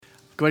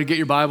Go ahead and get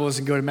your Bibles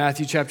and go to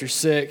Matthew chapter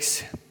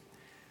 6.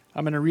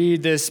 I'm going to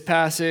read this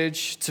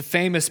passage. It's a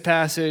famous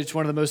passage,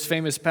 one of the most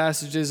famous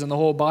passages in the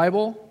whole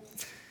Bible.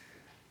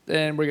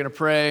 Then we're going to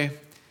pray,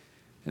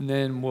 and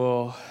then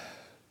we'll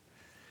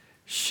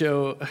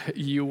show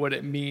you what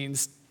it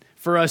means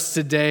for us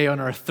today on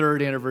our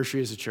third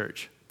anniversary as a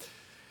church.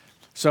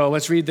 So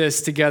let's read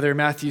this together,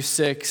 Matthew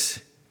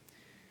 6,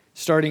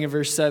 starting in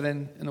verse 7,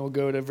 and then we'll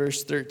go to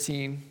verse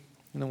 13,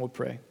 and then we'll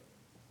pray.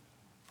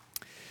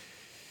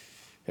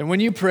 And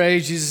when you pray,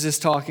 Jesus is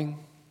talking,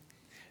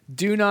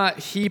 do not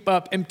heap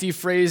up empty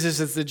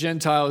phrases as the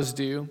Gentiles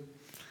do,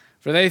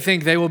 for they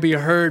think they will be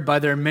heard by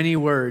their many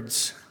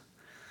words.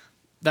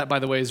 That, by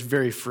the way, is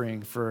very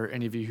freeing for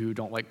any of you who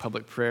don't like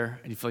public prayer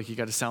and you feel like you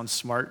got to sound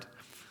smart.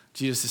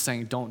 Jesus is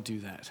saying, don't do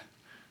that.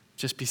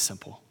 Just be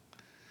simple.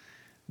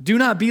 Do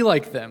not be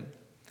like them,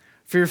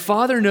 for your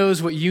Father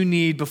knows what you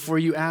need before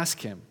you ask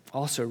him.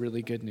 Also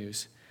really good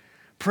news.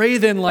 Pray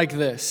then like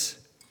this: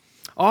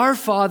 Our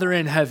Father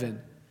in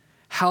heaven,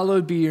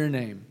 hallowed be your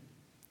name.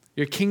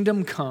 Your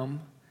kingdom come,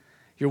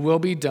 your will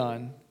be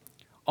done,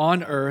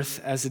 on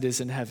earth as it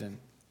is in heaven.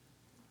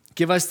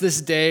 Give us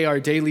this day our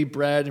daily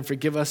bread, and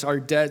forgive us our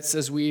debts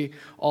as we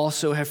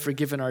also have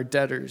forgiven our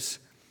debtors.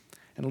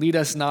 And lead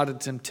us not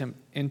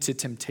into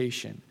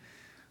temptation,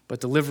 but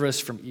deliver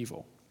us from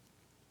evil.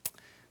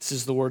 This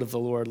is the word of the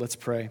Lord. Let's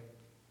pray.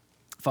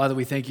 Father,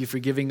 we thank you for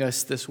giving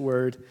us this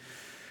word,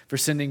 for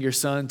sending your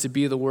Son to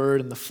be the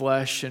word in the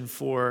flesh, and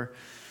for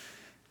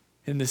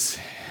in this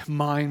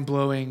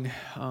mind-blowing,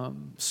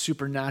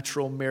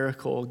 supernatural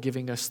miracle,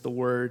 giving us the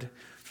word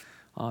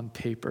on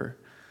paper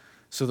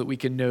so that we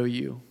can know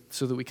you,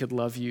 so that we could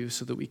love you,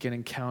 so that we can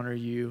encounter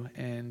you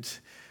and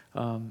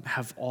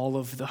have all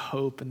of the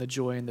hope and the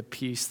joy and the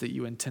peace that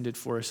you intended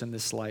for us in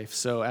this life.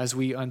 So as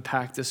we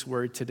unpack this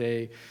word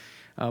today,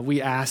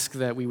 we ask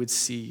that we would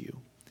see you.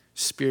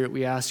 Spirit,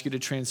 we ask you to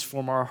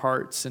transform our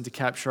hearts and to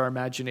capture our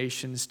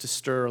imaginations, to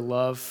stir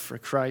love for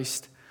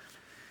Christ,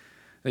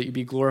 that you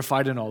be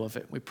glorified in all of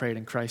it. We pray it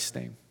in Christ's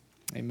name.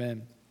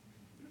 Amen.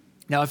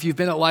 Now, if you've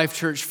been at Life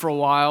Church for a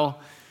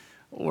while,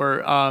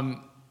 or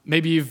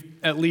maybe you've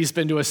at least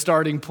been to a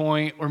starting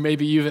point, or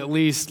maybe you've at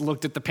least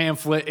looked at the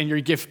pamphlet in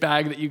your gift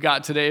bag that you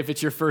got today, if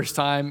it's your first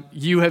time,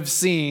 you have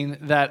seen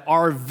that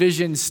our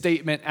vision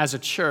statement as a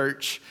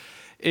church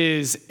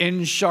is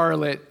in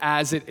Charlotte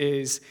as it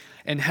is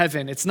in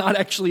heaven. It's not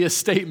actually a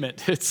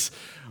statement. It's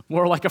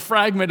more like a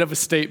fragment of a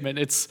statement.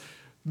 It's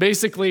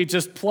basically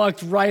just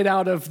plucked right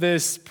out of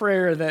this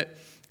prayer that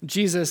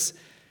Jesus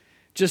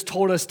just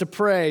told us to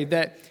pray,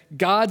 that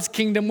God's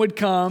kingdom would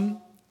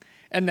come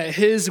and that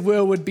his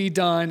will would be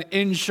done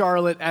in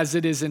Charlotte as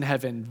it is in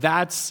heaven.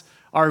 That's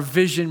our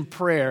vision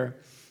prayer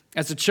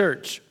as a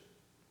church.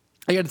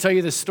 I got to tell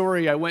you this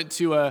story. I went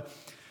to a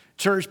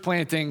church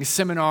planting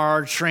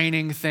seminar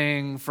training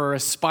thing for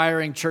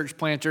aspiring church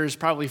planters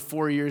probably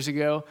 4 years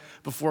ago,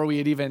 before we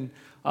had even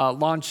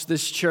launched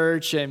this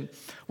church. And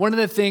one of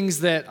the things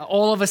that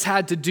all of us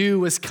had to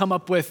do was come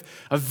up with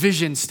a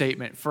vision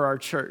statement for our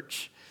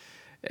church.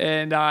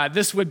 And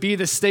this would be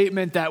the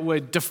statement that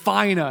would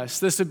define us.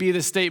 This would be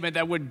the statement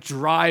that would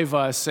drive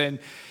us. And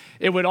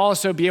it would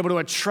also be able to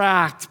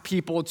attract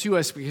people to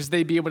us because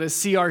they'd be able to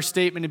see our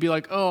statement and be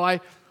like, oh, I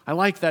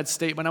like that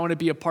statement. I want to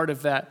be a part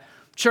of that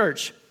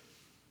church.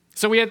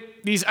 So we had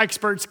these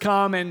experts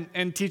come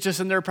and teach us,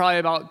 and there are probably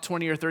about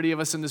 20 or 30 of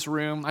us in this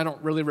room. I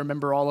don't really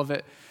remember all of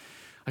it.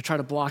 I try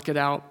to block it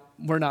out.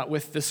 We're not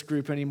with this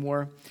group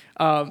anymore.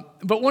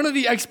 But one of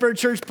the expert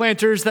church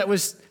planters that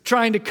was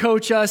trying to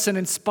coach us and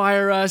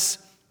inspire us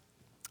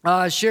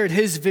shared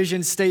his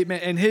vision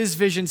statement, and his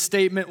vision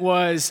statement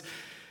was,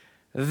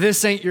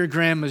 "This ain't your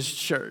grandma's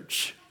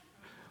church."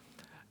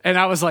 And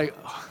I was like,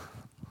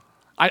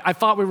 I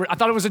thought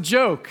it was a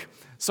joke.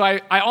 So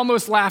I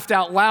almost laughed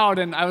out loud,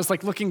 and I was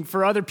like looking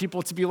for other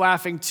people to be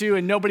laughing too,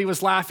 and nobody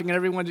was laughing, and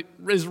everyone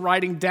is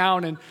writing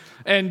down,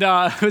 and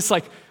it was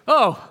like,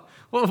 oh,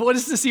 well, what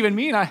does this even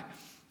mean?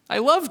 I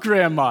love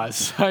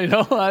grandmas. I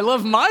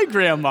love my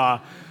grandma.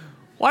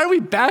 Why are we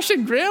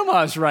bashing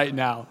grandmas right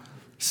now?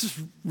 This is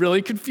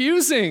really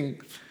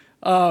confusing.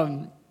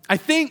 I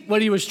think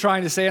what he was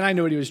trying to say, and I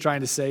know what he was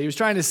trying to say, he was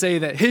trying to say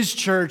that his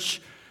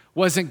church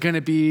wasn't going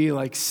to be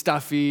like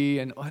stuffy,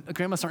 and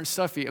grandmas aren't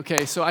stuffy.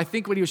 Okay, so I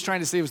think what he was trying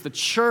to say was the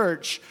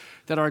church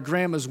that our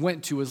grandmas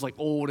went to was like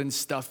old and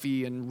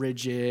stuffy and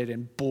rigid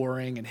and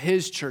boring, and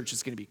his church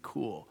is going to be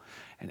cool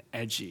and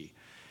edgy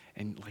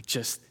and like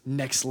just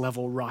next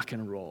level rock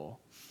and roll.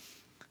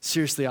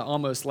 Seriously, I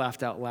almost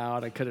laughed out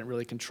loud. I couldn't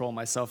really control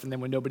myself, and then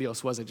when nobody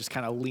else was, I just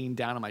kind of leaned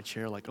down in my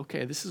chair like,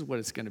 okay, this is what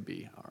it's going to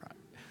be. All right.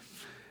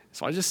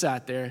 So I just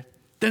sat there.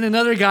 Then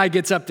another guy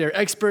gets up there,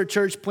 expert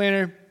church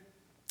planter,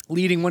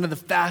 leading one of the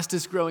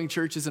fastest growing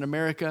churches in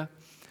America,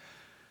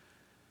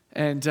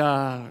 and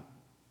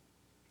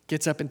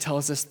gets up and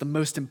tells us the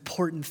most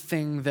important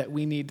thing that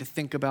we need to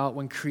think about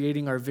when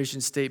creating our vision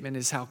statement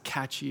is how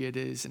catchy it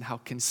is and how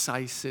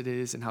concise it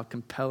is and how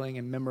compelling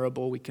and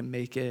memorable we can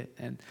make it.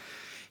 And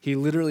he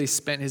literally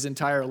spent his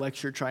entire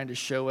lecture trying to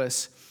show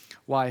us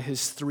why his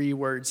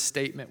 3-word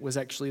statement was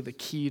actually the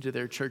key to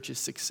their church's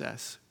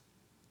success.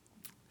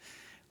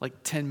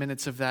 Like 10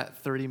 minutes of that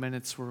 30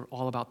 minutes were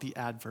all about the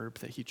adverb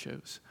that he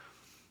chose.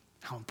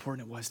 How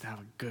important it was to have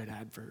a good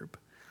adverb.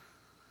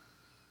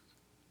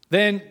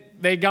 Then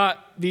they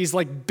got these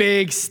like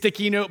big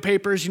sticky note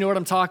papers. You know what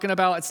I'm talking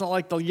about? It's not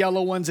like the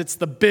yellow ones, it's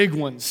the big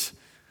ones.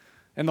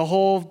 And the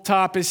whole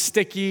top is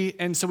sticky.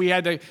 And so we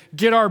had to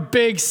get our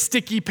big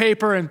sticky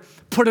paper and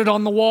put it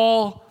on the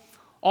wall.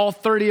 All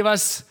 30 of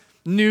us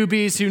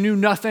newbies who knew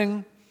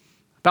nothing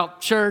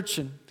about church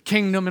and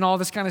kingdom and all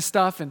this kind of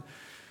stuff. And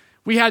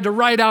we had to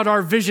write out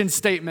our vision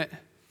statement.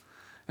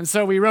 And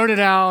so we wrote it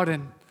out,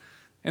 and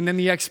then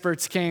the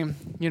experts came,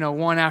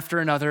 one after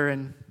another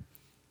and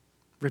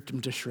ripped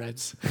them to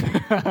shreds.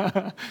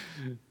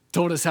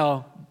 Told us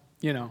how,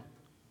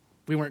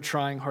 we weren't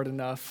trying hard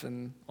enough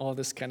and all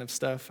this kind of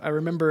stuff. I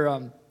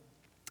remember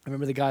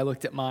the guy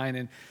looked at mine,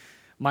 and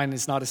mine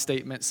is not a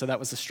statement, so that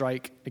was a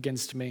strike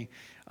against me.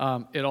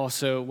 It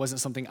also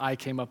wasn't something I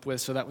came up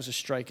with, so that was a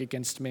strike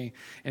against me.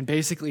 And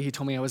basically, he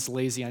told me I was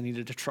lazy, I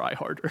needed to try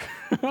harder.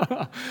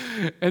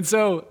 And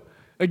so,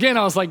 again,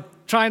 I was like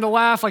trying to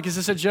laugh, like, is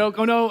this a joke?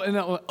 Oh, no. And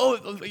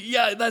oh,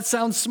 yeah, that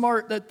sounds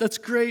smart. That's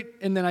great.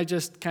 And then I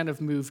just kind of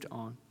moved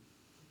on.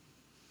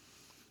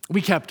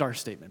 We kept our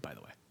statement, by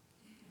the way.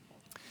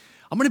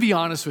 I'm going to be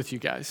honest with you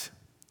guys.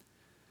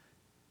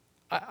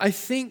 I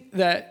think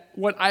that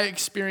what I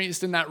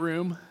experienced in that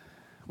room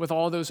with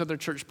all those other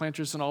church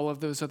planters and all of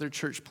those other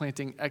church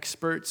planting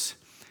experts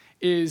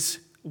is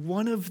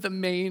one of the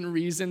main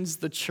reasons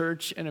the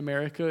church in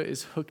America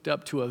is hooked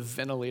up to a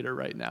ventilator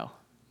right now.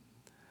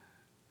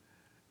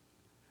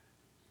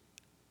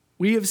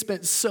 We have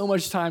spent so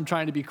much time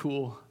trying to be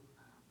cool,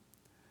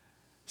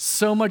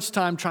 so much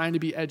time trying to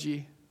be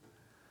edgy,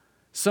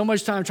 so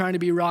much time trying to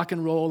be rock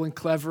and roll and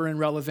clever and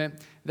relevant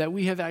that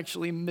we have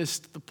actually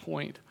missed the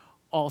point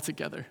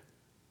altogether.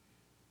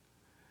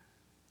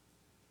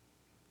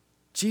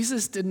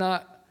 Jesus did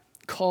not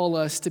call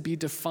us to be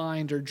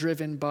defined or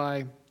driven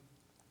by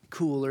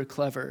cool or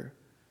clever.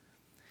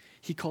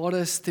 He called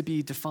us to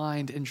be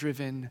defined and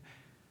driven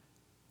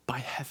by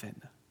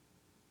heaven.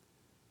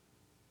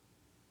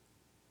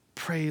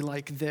 Pray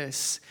like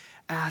this,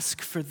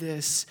 ask for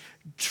this,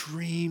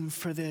 dream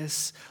for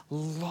this,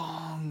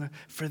 long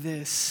for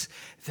this,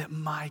 that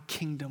my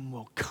kingdom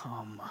will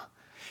come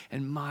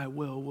and my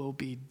will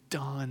be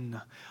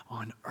done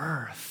on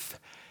earth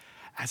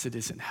as it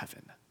is in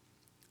heaven.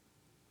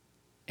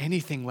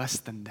 Anything less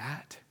than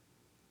that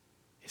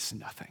is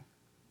nothing.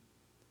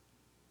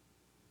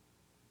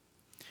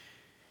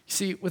 You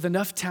see, with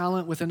enough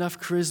talent, with enough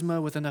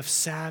charisma, with enough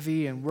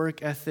savvy and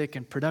work ethic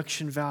and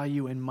production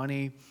value and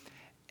money,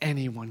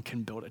 anyone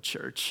can build a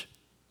church.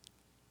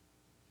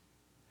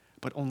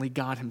 But only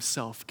God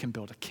himself can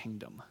build a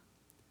kingdom,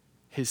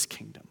 his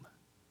kingdom.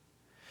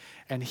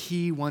 And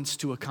he wants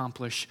to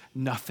accomplish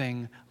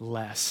nothing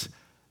less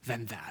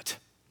than that.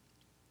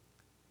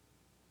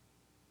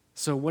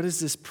 So what does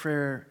this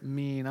prayer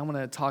mean? I'm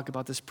going to talk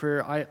about this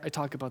prayer. I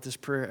talk about this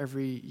prayer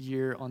every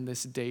year on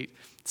this date.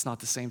 It's not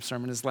the same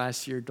sermon as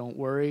last year, don't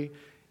worry.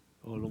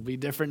 It'll be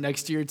different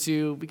next year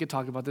too. We could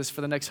talk about this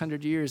for the next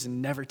 100 years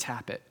and never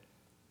tap it.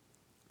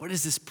 What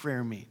does this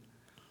prayer mean?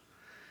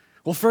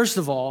 Well, first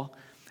of all,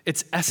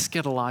 it's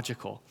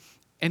eschatological.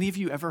 Any of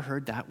you ever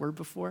heard that word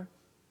before?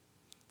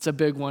 It's a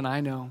big one,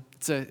 I know.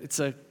 It's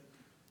a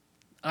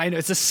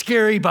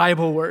scary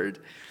Bible word.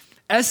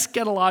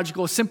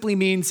 Eschatological simply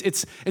means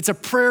it's a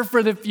prayer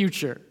for the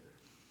future.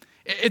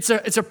 It's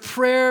a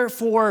prayer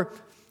for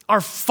our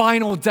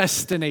final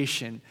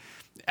destination.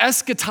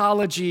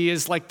 Eschatology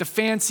is like the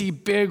fancy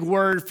big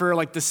word for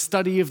like the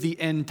study of the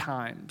end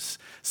times.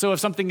 So if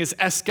something is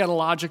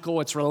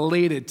eschatological, it's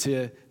related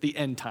to the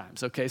end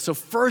times, okay? So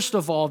first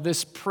of all,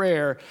 this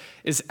prayer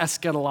is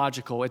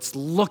eschatological. It's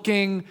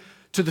looking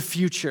to the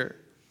future.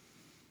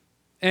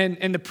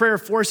 And the prayer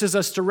forces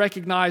us to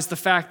recognize the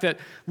fact that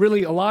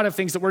really a lot of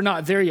things that we're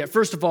not there yet.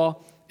 First of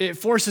all, it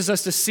forces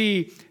us to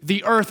see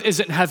the earth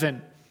isn't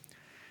heaven,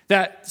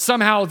 that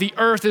somehow the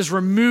earth is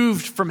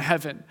removed from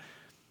heaven.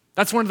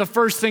 That's one of the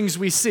first things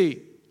we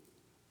see.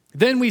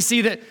 Then we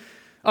see that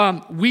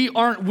we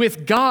aren't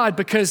with God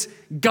because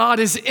God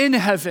is in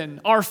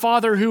heaven, our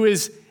Father who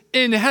is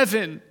in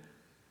heaven,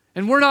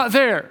 and we're not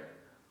there.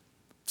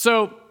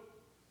 So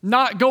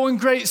not going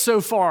great so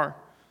far.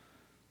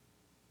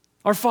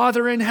 Our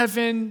Father in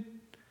heaven,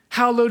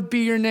 hallowed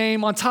be your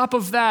name. On top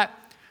of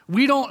that,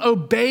 we don't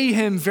obey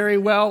him very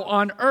well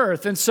on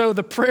earth. And so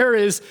the prayer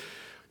is,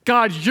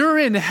 God, you're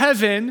in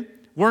heaven.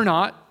 We're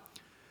not.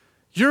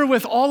 You're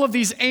with all of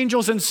these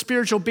angels and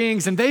spiritual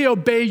beings, and they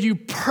obey you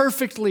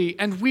perfectly,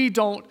 and we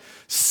don't.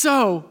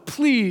 So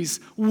please,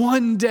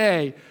 one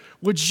day,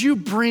 would you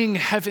bring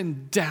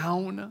heaven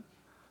down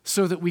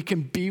so that we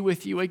can be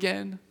with you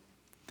again,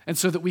 and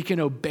so that we can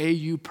obey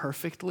you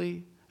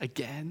perfectly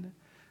again?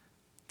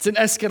 It's an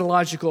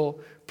eschatological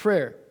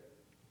prayer.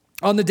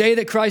 On the day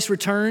that Christ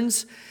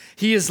returns,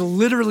 he is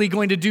literally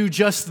going to do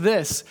just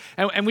this.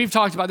 And we've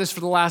talked about this for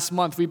the last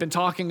month. We've been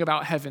talking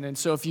about heaven. And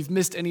so if you've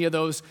missed any of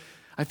those,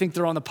 I think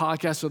they're on the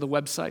podcast or the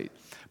website.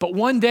 But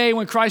one day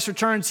when Christ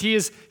returns,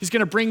 he's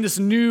going to bring this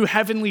new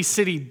heavenly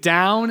city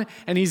down,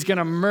 and he's going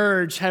to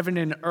merge heaven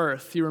and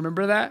earth. You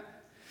remember that?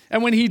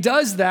 And when he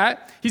does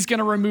that, he's going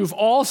to remove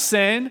all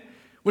sin,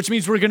 which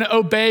means we're going to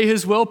obey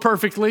his will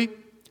perfectly.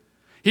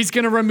 He's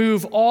going to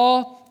remove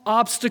all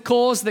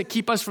obstacles that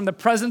keep us from the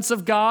presence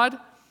of God,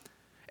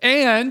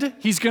 and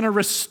he's going to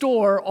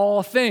restore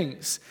all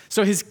things.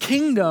 So his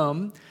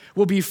kingdom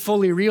will be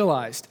fully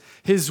realized.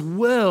 His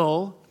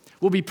will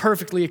be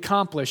perfectly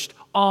accomplished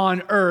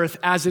on earth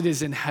as it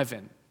is in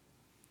heaven.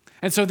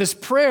 And so this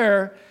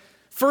prayer,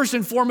 first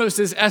and foremost,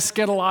 is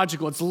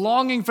eschatological. It's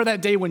longing for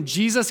that day when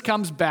Jesus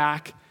comes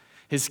back,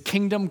 his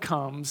kingdom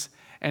comes,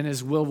 and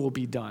his will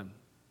be done.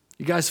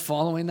 You guys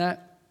following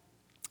that?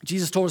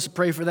 Jesus told us to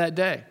pray for that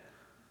day.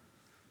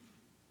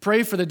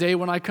 Pray for the day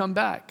when I come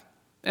back.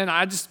 And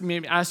I just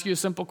maybe ask you a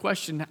simple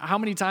question. How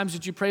many times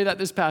did you pray that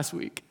this past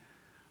week?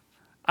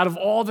 Out of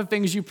all the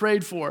things you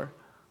prayed for,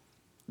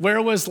 where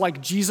was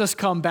like Jesus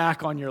come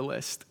back on your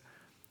list?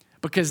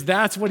 Because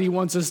that's what he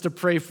wants us to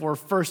pray for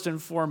first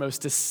and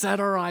foremost, to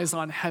set our eyes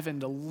on heaven,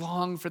 to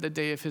long for the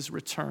day of his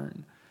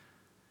return.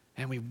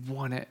 And we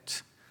want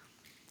it.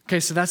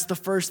 Okay, so that's the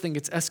first thing.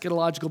 It's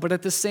eschatological. But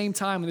at the same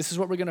time, and this is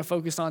what we're going to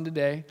focus on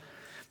today,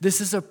 this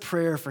is a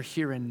prayer for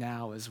here and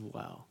now as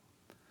well.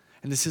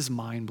 And this is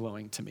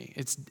mind-blowing to me.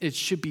 It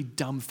should be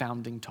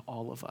dumbfounding to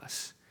all of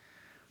us.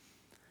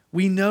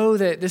 We know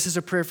that this is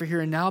a prayer for here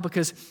and now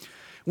because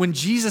when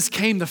Jesus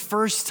came the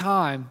first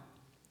time,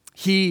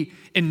 he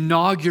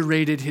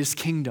inaugurated his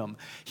kingdom.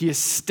 He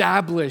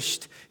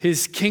established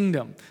his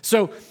kingdom.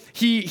 So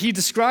he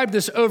described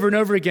this over and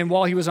over again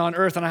while he was on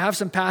earth, and I have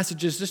some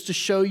passages just to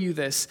show you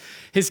this.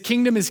 His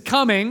kingdom is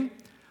coming,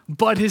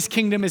 but his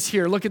kingdom is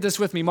here. Look at this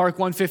with me, Mark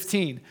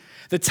 1:15.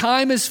 The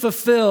time is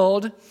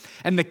fulfilled,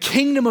 and the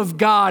kingdom of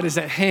God is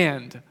at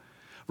hand.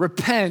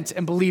 Repent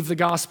and believe the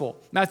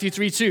gospel. Matthew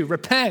 3:2,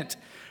 repent,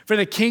 for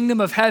the kingdom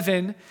of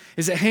heaven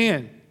is at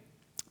hand.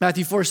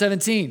 Matthew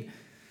 4:17.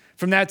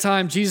 From that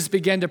time, Jesus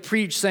began to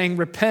preach, saying,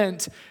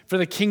 repent, for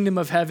the kingdom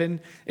of heaven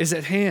is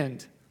at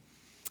hand.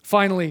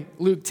 Finally,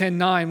 Luke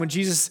 10:9, when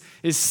Jesus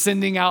is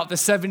sending out the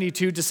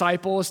 72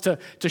 disciples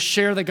to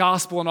share the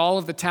gospel in all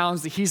of the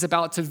towns that he's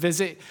about to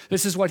visit,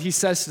 this is what he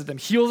says to them.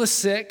 Heal the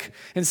sick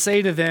and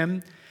say to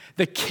them,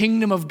 the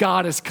kingdom of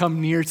God has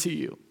come near to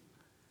you.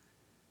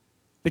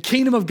 The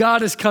kingdom of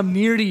God has come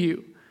near to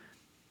you.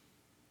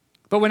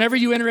 But whenever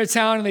you enter a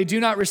town and they do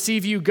not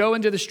receive you, go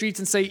into the streets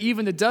and say,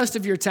 even the dust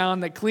of your town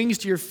that clings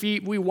to your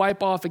feet, we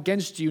wipe off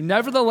against you.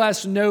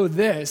 Nevertheless, know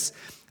this,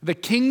 the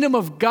kingdom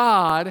of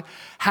God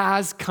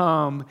has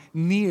come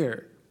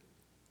near.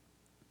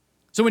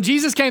 So when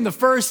Jesus came the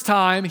first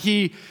time,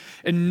 he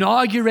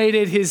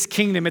inaugurated his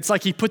kingdom. It's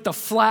like he put the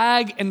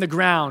flag in the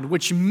ground,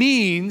 which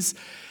means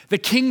the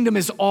kingdom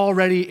is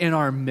already in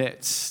our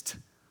midst.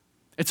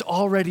 It's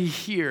already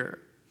here.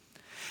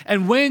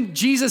 And when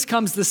Jesus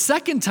comes the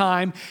second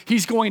time,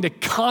 he's going to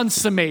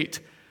consummate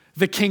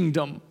the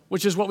kingdom,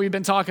 which is what we've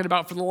been talking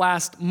about for the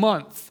last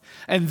month.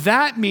 And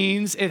that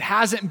means it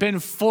hasn't been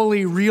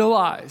fully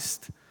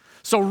realized.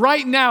 So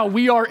right now,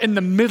 we are in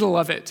the middle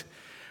of it.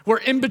 We're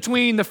in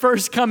between the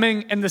first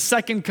coming and the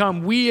second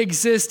come. We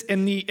exist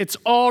in the it's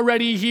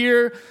already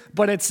here,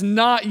 but it's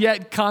not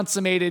yet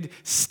consummated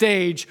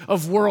stage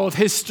of world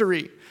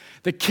history.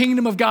 The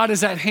kingdom of God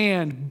is at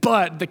hand,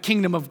 but the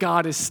kingdom of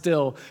God is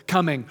still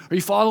coming. Are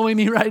you following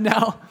me right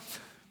now?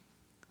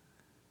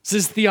 This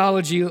is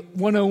theology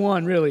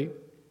 101, really.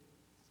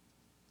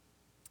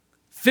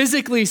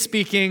 Physically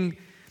speaking,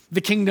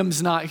 the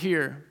kingdom's not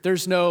here.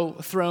 There's no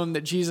throne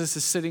that Jesus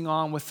is sitting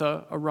on with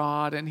a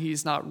rod, and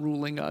he's not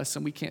ruling us,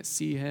 and we can't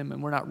see him,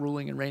 and we're not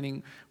ruling and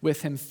reigning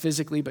with him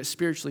physically, but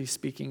spiritually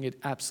speaking, it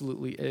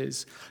absolutely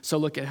is. So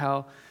look at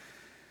how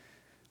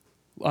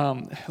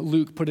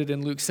Luke put it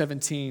in Luke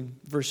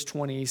 17, verse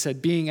 20. He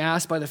said, being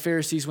asked by the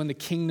Pharisees when the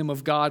kingdom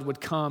of God would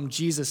come,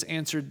 Jesus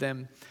answered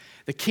them,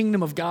 the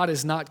kingdom of God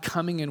is not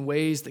coming in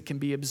ways that can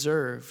be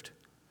observed,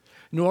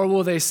 nor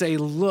will they say,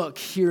 look,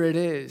 here it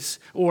is,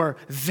 or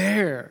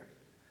there.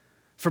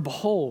 For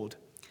behold,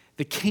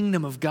 the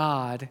kingdom of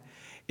God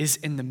is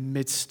in the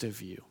midst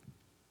of you.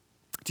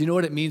 Do you know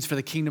what it means for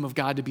the kingdom of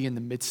God to be in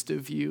the midst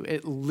of you?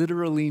 It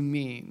literally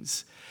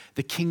means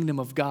the kingdom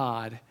of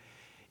God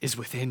is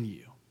within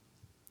you.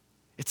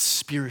 It's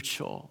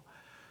spiritual.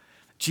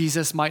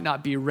 Jesus might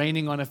not be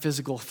reigning on a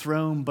physical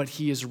throne, but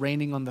he is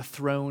reigning on the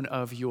throne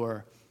of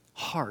your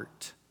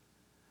heart.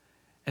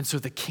 And so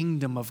the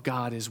kingdom of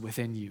God is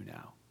within you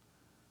now.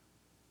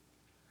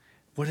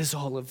 What does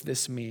all of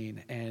this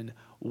mean, and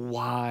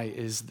why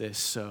is this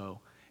so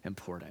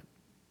important?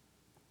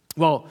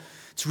 Well,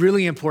 it's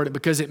really important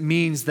because it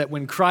means that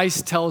when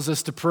Christ tells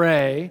us to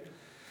pray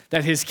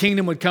that his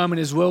kingdom would come and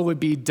his will would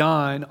be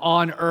done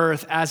on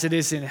earth as it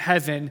is in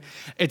heaven,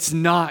 it's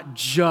not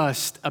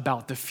just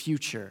about the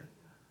future,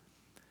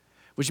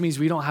 which means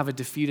we don't have a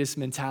defeatist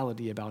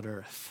mentality about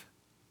earth.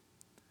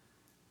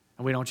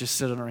 And we don't just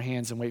sit on our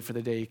hands and wait for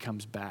the day he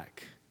comes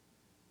back.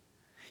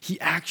 He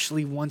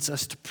actually wants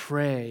us to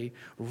pray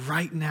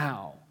right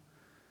now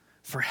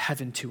for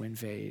heaven to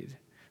invade,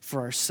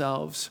 for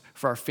ourselves,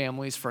 for our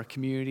families, for our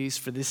communities,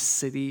 for this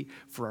city,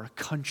 for our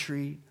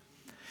country.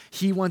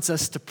 He wants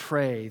us to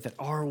pray that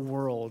our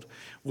world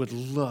would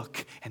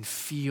look and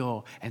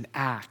feel and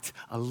act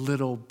a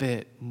little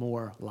bit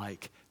more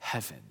like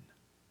heaven.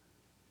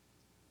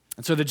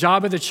 And so the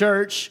job of the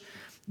church,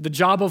 the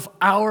job of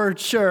our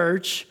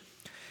church,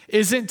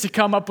 isn't to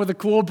come up with a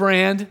cool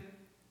brand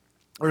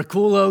or a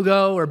cool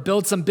logo or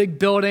build some big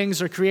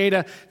buildings or create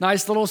a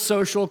nice little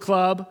social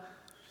club.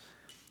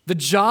 The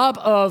job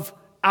of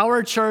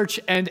our church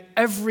and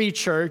every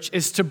church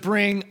is to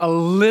bring a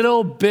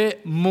little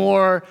bit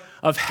more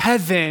of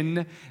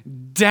heaven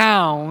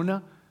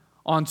down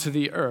onto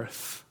the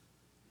earth.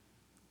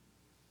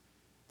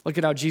 Look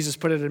at how Jesus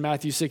put it in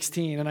Matthew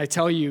 16. And I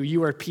tell you,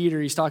 you are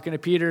Peter. He's talking to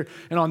Peter.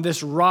 And on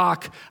this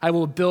rock, I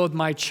will build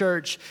my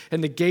church,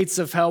 and the gates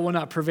of hell will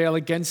not prevail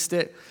against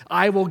it.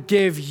 I will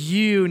give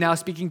you, now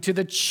speaking to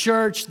the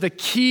church, the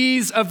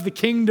keys of the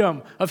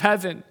kingdom of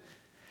heaven.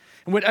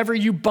 And whatever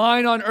you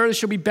bind on earth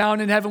shall be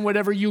bound in heaven.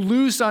 Whatever you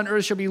loose on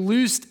earth shall be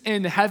loosed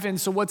in heaven.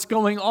 So what's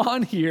going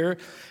on here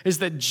is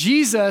that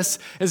Jesus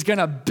is going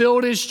to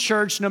build his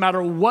church no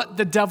matter what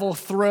the devil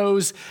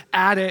throws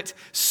at it,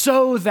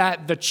 so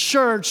that the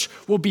church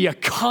will be a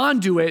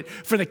conduit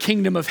for the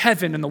kingdom of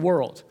heaven in the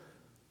world.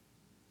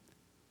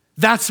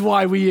 That's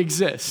why we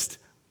exist.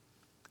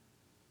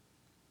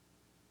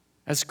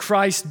 As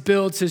Christ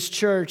builds his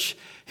church,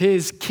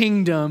 his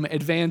kingdom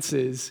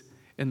advances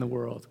in the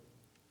world.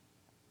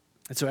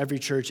 And so every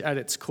church at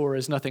its core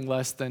is nothing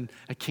less than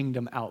a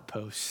kingdom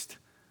outpost.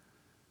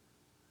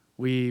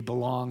 We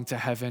belong to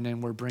heaven,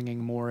 and we're bringing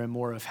more and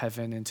more of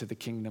heaven into the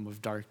kingdom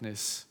of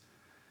darkness.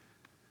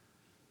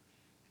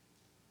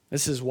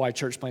 This is why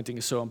church planting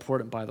is so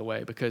important, by the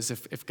way, because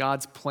if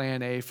God's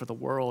plan A for the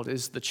world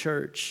is the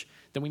church,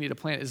 then we need to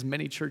plant as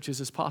many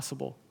churches as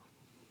possible.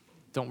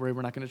 Don't worry,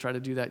 we're not going to try to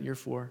do that in year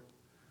 4,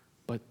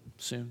 but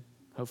soon,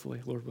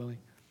 hopefully, Lord willing.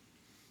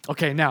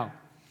 Okay, now,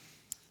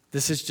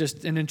 this is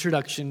just an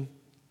introduction.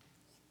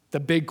 The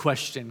big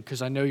question,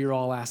 because I know you're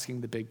all asking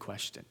the big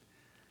question.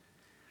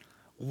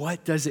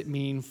 What does it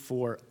mean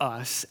for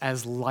us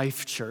as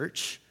Life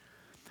Church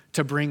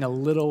to bring a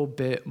little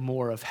bit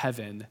more of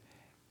heaven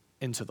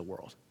into the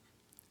world?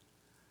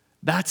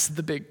 That's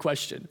the big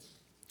question.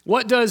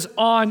 What does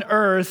on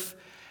earth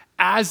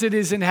as it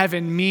is in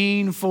heaven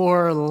mean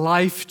for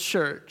Life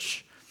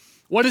Church?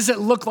 What does it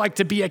look like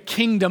to be a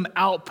kingdom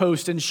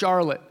outpost in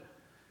Charlotte?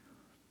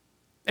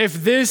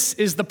 If this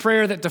is the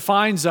prayer that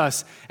defines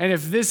us, and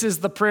if this is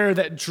the prayer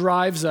that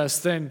drives us,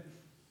 then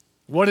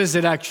what does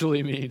it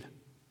actually mean?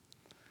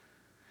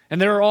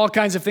 And there are all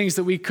kinds of things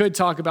that we could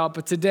talk about,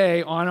 but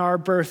today, on our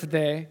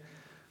birthday,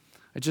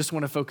 I just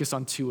want to focus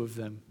on 2 of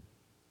them.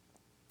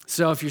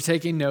 So if you're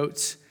taking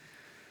notes,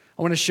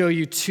 I want to show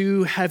you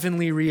 2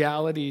 heavenly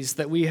realities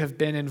that we have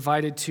been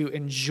invited to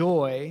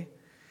enjoy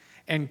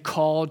and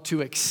called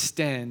to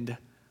extend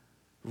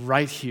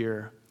right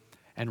here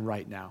and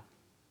right now.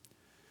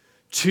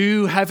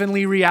 2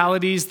 heavenly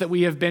realities that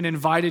we have been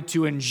invited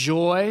to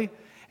enjoy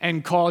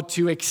and called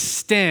to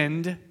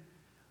extend,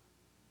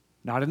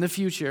 not in the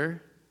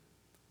future,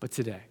 but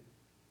today.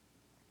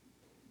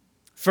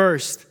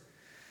 First,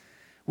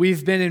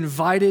 we've been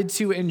invited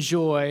to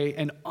enjoy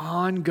an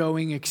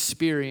ongoing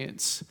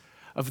experience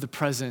of the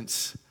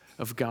presence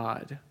of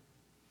God.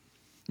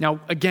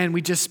 Now, again,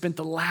 we just spent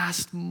the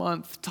last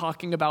month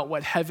talking about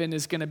what heaven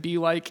is going to be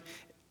like.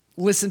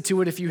 Listen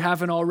to it if you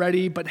haven't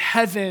already, but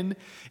heaven,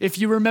 if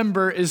you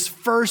remember, is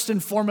first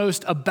and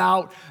foremost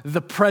about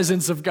the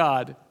presence of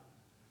God.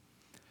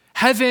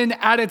 Heaven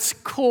at its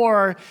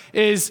core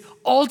is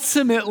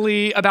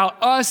ultimately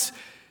about us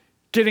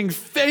getting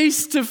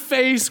face to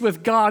face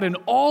with God in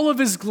all of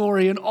his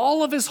glory and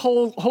all of his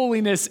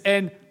holiness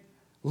and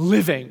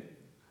living,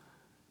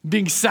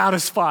 being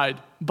satisfied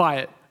by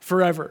it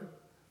forever.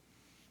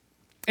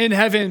 In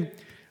heaven,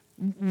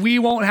 we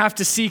won't have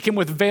to seek him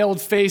with veiled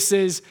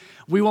faces.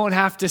 We won't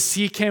have to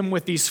seek him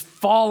with these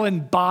fallen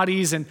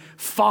bodies and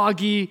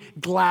foggy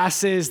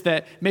glasses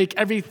that make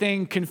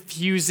everything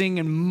confusing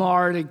and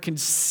marred and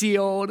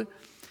concealed.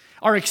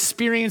 Our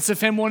experience of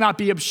him will not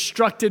be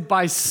obstructed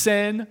by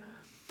sin.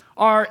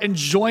 Our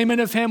enjoyment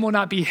of him will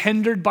not be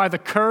hindered by the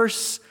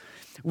curse.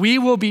 We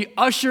will be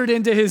ushered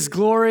into his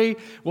glory.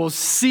 We'll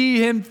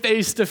see him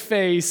face to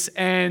face,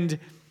 and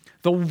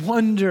the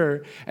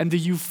wonder and the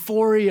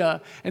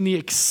euphoria and the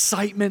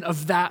excitement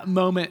of that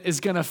moment is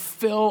going to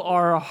fill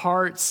our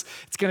hearts.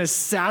 It's going to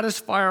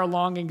satisfy our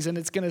longings, and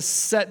it's going to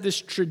set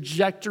this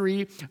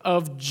trajectory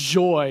of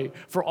joy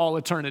for all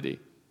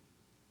eternity.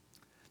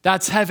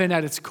 That's heaven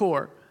at its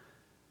core.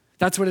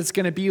 That's what it's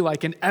going to be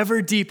like, an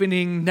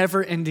ever-deepening,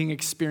 never-ending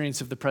experience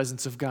of the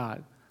presence of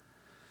God.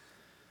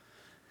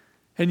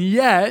 And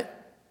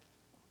yet,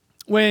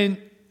 when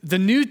the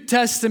New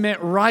Testament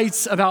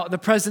writes about the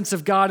presence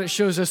of God, it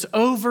shows us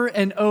over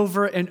and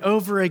over and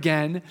over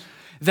again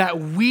that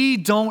we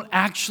don't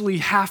actually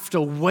have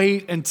to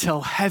wait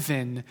until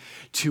heaven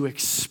to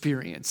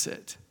experience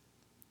it.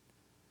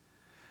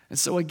 And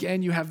so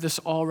again, you have this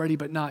already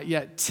but not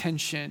yet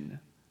tension.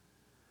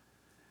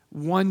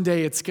 One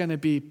day it's going to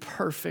be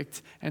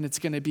perfect and it's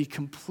going to be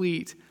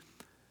complete.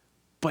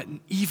 But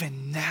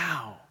even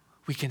now,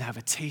 we can have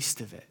a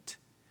taste of it.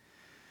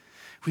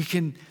 We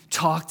can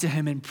talk to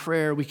him in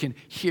prayer. We can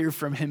hear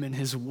from him in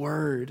his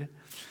word.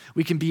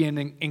 We can be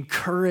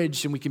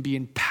encouraged and we can be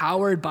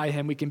empowered by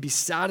him. We can be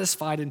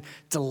satisfied and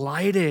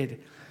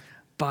delighted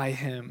by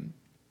him.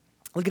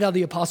 Look at how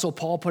the Apostle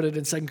Paul put it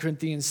in 2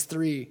 Corinthians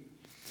 3.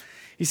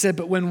 He said,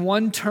 but when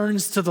one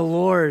turns to the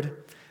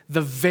Lord,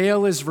 the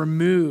veil is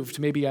removed.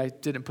 Maybe I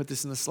didn't put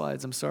this in the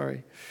slides. I'm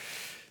sorry.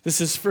 This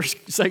is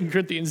 2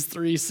 Corinthians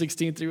 3,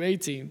 16 through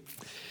 18.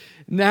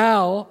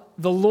 Now,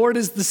 the Lord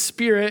is the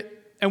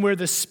Spirit, and where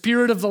the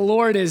Spirit of the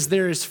Lord is,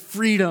 there is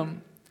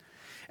freedom.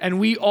 And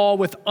we all,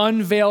 with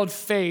unveiled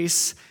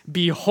face,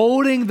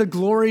 beholding the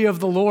glory of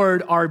the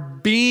Lord, are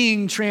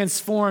being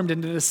transformed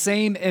into the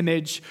same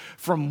image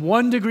from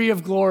one degree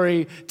of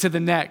glory to the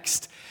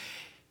next.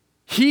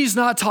 He's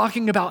not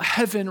talking about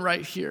heaven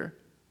right here.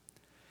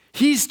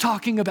 He's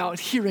talking about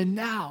here and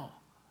now.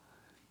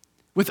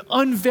 With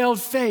unveiled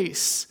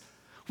face,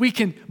 we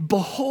can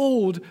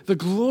behold the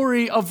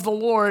glory of the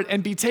Lord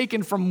and be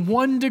taken from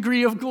one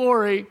degree of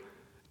glory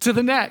to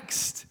the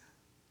next.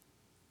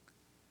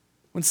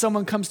 When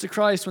someone comes to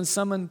Christ, when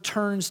someone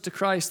turns to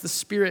Christ, the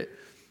Spirit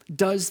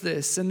does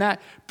this. And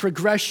that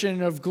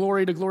progression of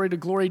glory to glory to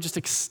glory just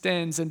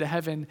extends into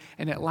heaven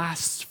and it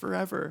lasts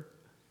forever.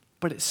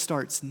 But it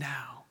starts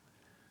now.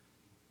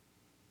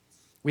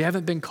 We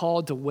haven't been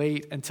called to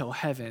wait until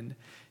heaven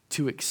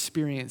to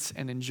experience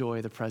and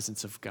enjoy the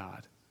presence of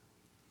God.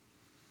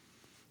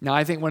 Now,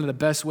 I think one of the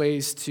best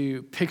ways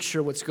to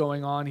picture what's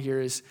going on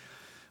here is,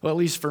 well, at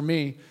least for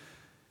me,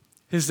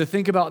 is to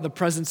think about the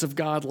presence of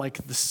God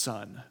like the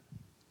sun.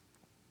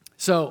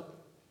 So,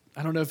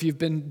 I don't know if you've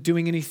been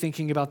doing any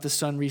thinking about the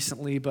sun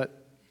recently,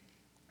 but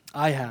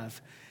I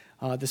have,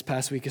 this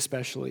past week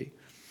especially.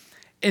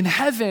 In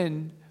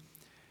heaven,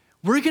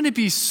 we're going to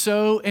be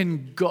so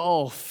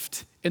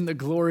engulfed in the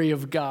glory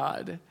of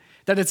God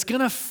that it's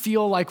going to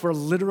feel like we're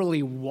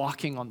literally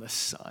walking on the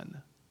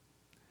sun.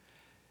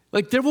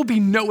 Like there will be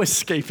no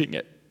escaping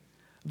it.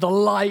 The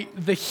light,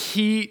 the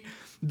heat,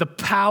 the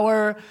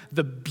power,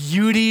 the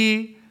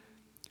beauty,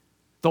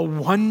 the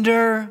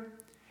wonder,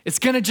 it's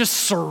going to just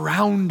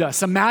surround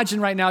us.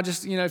 Imagine right now,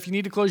 just, if you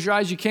need to close your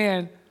eyes, you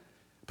can,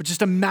 but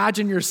just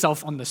imagine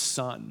yourself on the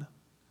sun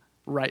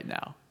right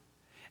now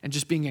and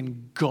just being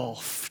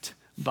engulfed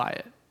by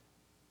it.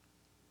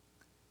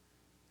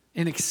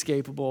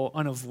 Inescapable,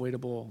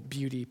 unavoidable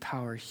beauty,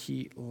 power,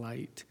 heat,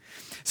 light.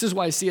 This is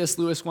why C.S.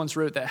 Lewis once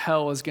wrote that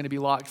hell is going to be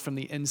locked from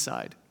the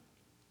inside.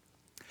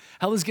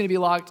 Hell is going to be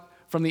locked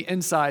from the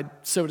inside,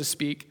 so to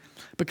speak,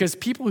 because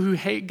people who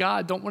hate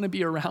God don't want to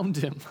be around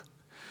him.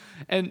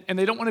 And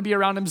they don't want to be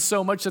around him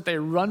so much that they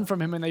run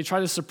from him and they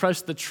try to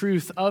suppress the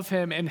truth of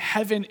him. And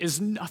heaven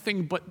is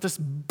nothing but this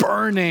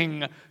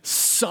burning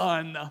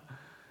sun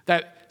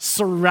that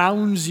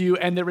surrounds you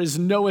and there is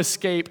no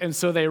escape. And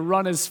so they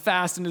run as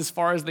fast and as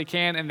far as they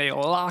can and they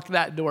lock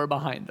that door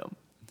behind them.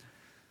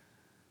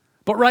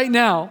 But right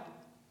now,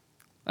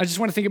 I just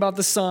want to think about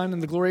the sun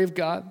and the glory of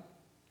God.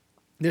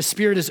 The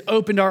Spirit has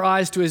opened our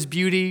eyes to his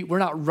beauty. We're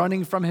not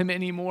running from him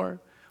anymore.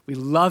 We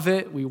love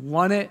it. We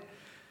want it.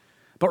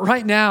 But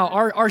right now,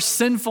 our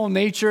sinful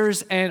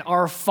natures and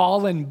our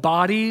fallen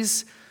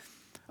bodies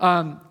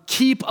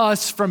keep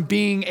us from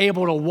being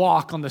able to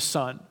walk on the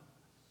sun.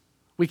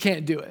 We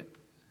can't do it.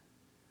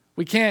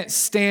 We can't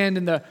stand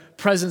in the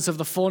presence of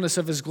the fullness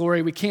of his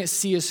glory. We can't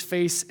see his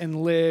face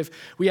and live.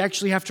 We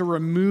actually have to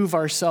remove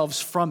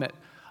ourselves from it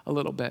a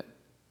little bit.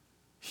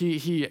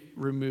 He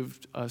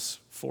removed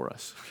us for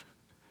us.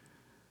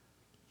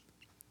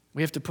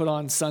 We have to put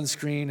on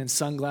sunscreen and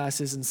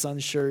sunglasses and sun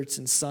shirts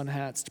and sun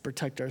hats to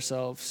protect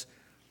ourselves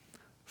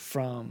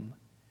from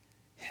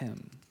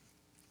him.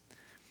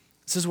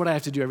 This is what I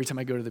have to do every time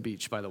I go to the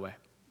beach, by the way.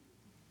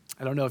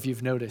 I don't know if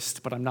you've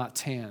noticed, but I'm not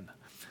tan.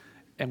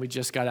 And we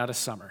just got out of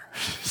summer.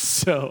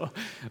 So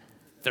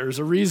there's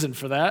a reason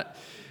for that.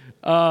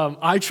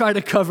 I try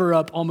to cover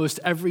up almost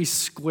every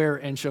square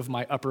inch of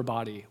my upper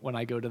body when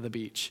I go to the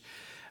beach.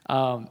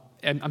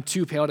 And I'm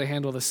too pale to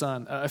handle the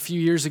sun. A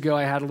few years ago,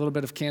 I had a little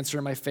bit of cancer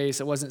in my face.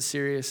 It wasn't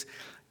serious.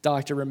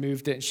 Doctor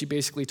removed it, and she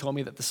basically told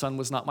me that the sun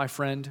was not my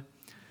friend.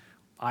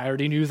 I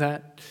already knew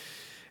that.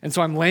 And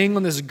so I'm laying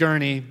on this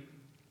gurney,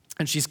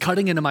 and she's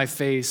cutting into my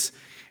face,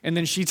 and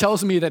then she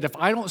tells me that if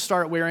I don't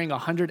start wearing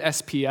 100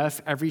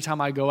 SPF every time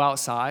I go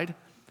outside,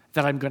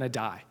 that I'm going to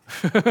die.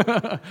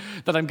 That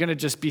I'm going to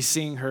just be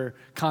seeing her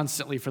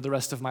constantly for the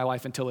rest of my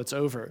life until it's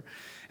over.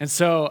 And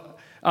so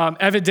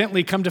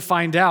evidently, come to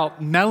find out,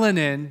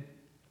 melanin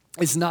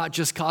is not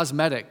just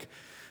cosmetic.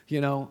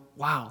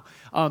 Wow.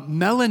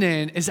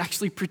 Melanin is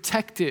actually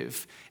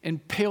protective,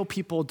 and pale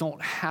people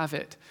don't have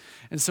it.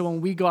 And so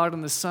when we go out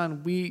in the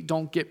sun, we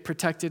don't get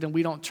protected and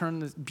we don't turn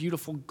this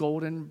beautiful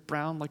golden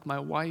brown like my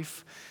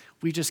wife.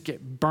 We just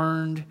get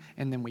burned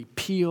and then we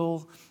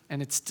peel,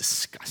 and it's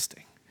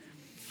disgusting.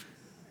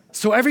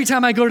 So every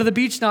time I go to the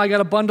beach now, I got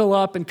to bundle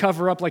up and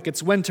cover up like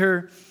it's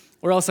winter.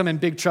 or else I'm in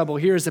big trouble.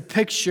 Here's a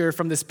picture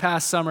from this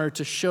past summer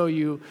to show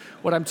you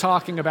what I'm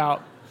talking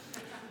about.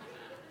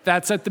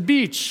 That's at the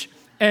beach.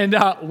 And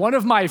one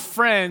of my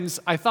friends,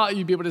 I thought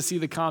you'd be able to see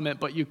the comment,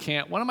 but you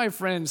can't. One of my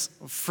friends,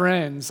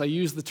 I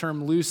use the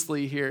term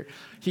loosely here,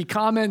 he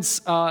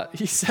comments,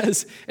 he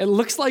says, "It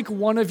looks like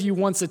one of you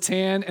wants a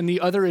tan and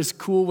the other is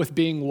cool with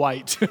being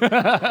white."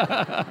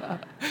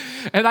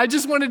 And I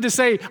just wanted to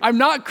say, I'm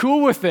not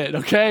cool with it,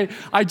 okay?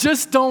 I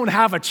just don't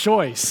have a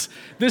choice.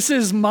 This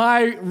is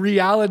my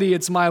reality.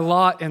 It's my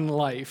lot in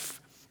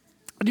life.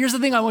 But here's the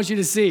thing I want you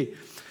to see.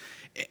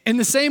 In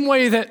the same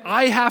way that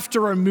I have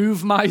to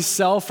remove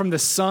myself from the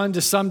sun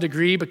to some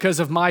degree because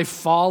of my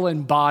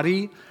fallen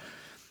body,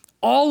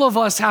 all of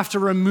us have to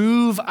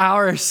remove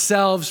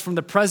ourselves from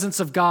the presence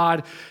of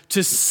God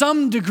to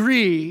some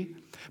degree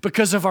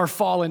because of our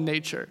fallen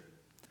nature.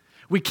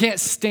 We can't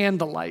stand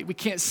the light. We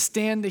can't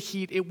stand the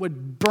heat. It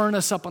would burn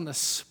us up on the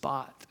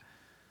spot.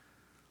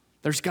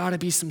 There's got to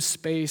be some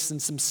space and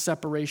some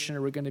separation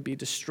or we're going to be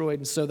destroyed.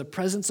 And so the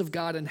presence of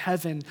God in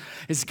heaven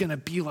is going to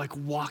be like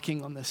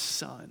walking on the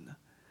sun.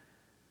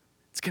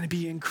 It's going to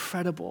be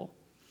incredible.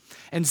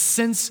 And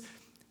since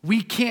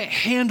we can't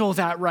handle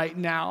that right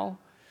now,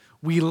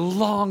 we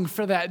long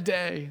for that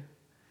day.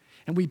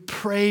 And we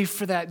pray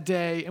for that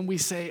day. And we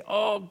say,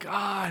 "Oh,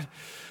 God,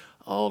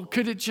 oh,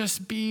 could it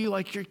just be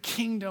like your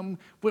kingdom?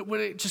 Would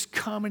it just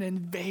come and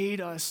invade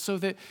us so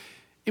that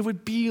it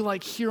would be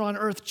like here on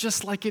earth,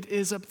 just like it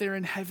is up there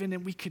in heaven,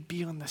 and we could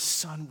be on the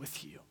sun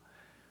with you?"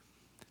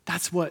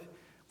 That's what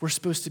we're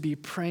supposed to be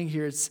praying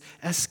here. It's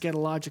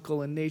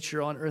eschatological in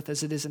nature on earth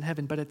as it is in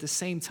heaven. But at the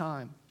same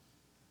time,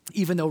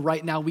 even though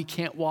right now we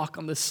can't walk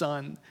on the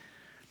sun,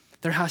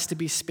 there has to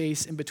be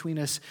space in between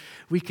us.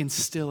 We can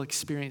still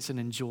experience and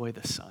enjoy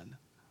the sun.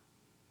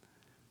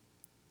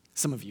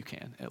 Some of you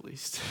can, at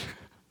least.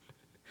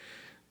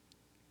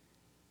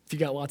 If you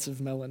got lots of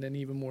melanin,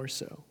 even more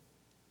so.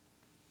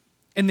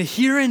 In the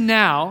here and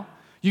now,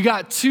 you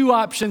got two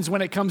options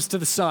when it comes to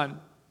the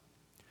sun.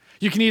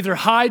 You can either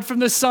hide from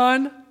the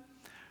sun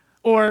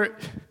or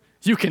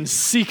you can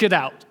seek it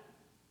out.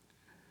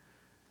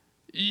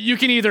 You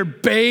can either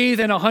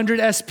bathe in 100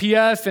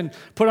 SPF and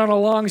put on a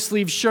long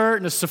sleeve shirt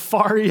and a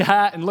safari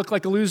hat and look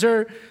like a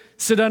loser,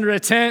 sit under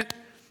a tent,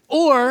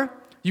 or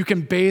you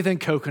can bathe in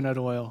coconut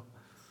oil.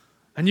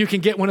 And you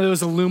can get one of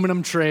those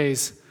aluminum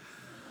trays.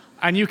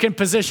 And you can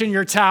position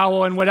your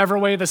towel in whatever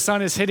way the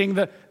sun is hitting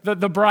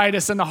the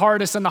brightest and the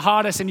hardest and the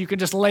hottest, and you can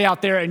just lay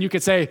out there and you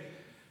could say,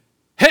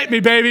 "Hit me,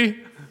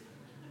 baby."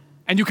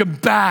 And you can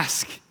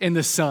bask in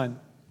the sun.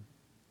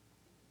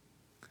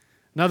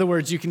 In other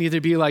words, you can either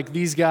be like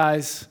these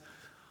guys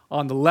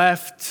on the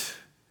left.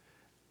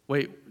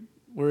 Wait,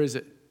 where is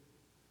it?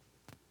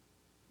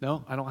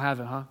 No, I don't have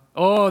it, huh?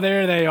 Oh,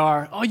 there they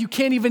are. Oh, you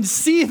can't even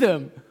see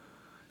them.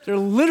 They're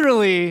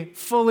literally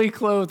fully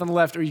clothed on the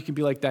left, or you can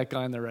be like that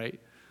guy on the right.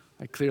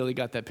 I clearly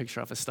got that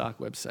picture off a stock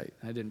website.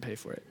 I didn't pay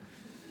for it.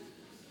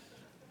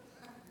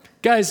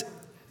 Guys,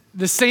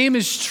 the same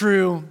is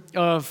true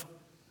of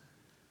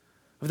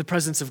the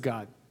presence of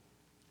God.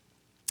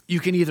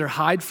 You can either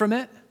hide from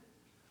it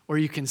or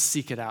you can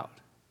seek it out.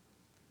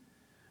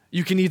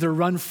 You can either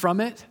run from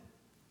it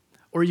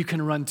or you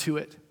can run to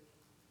it.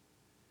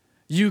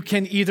 You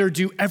can either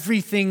do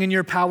everything in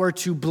your power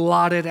to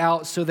blot it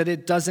out so that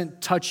it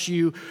doesn't touch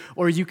you,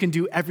 or you can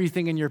do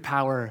everything in your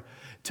power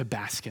to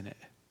bask in it.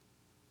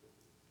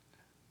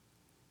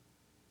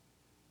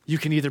 You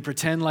can either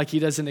pretend like he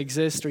doesn't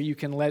exist, or you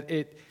can let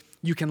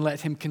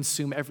him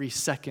consume every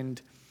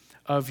second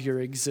of your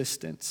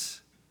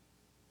existence.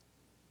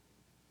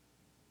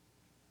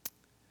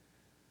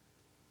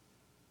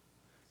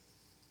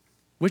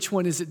 Which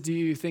one is it, do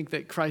you think,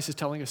 that Christ is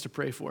telling us to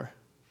pray for?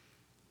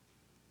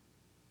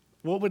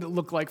 What would it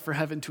look like for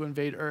heaven to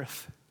invade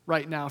earth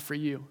right now for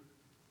you?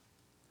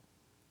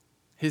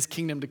 His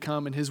kingdom to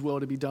come and his will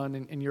to be done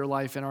in your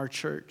life, in our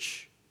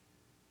church,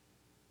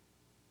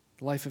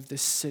 the life of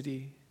this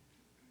city.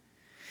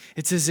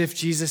 It's as if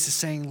Jesus is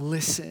saying,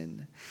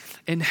 listen,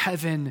 in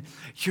heaven,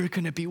 you're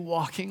going to be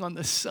walking on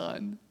the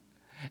sun,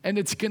 and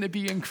it's going to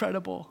be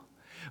incredible.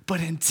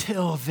 But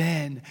until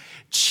then,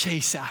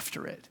 chase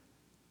after it.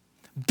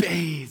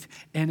 Bathe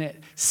in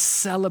it.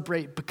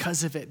 Celebrate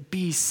because of it.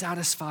 Be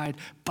satisfied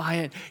by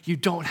it. You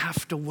don't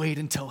have to wait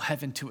until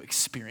heaven to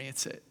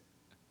experience it,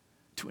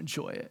 to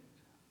enjoy it.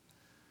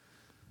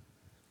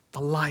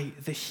 The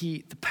light, the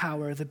heat, the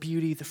power, the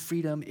beauty, the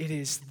freedom, it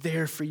is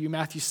there for you.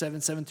 Matthew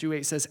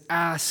 7:7-8 says,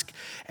 ask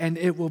and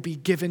it will be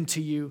given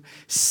to you.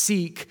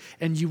 Seek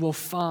and you will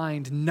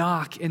find.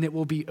 Knock and it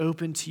will be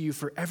open to you.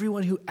 For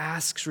everyone who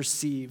asks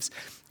receives.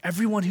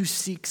 Everyone who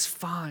seeks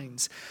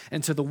finds.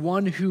 And to the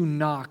one who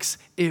knocks,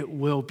 it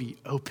will be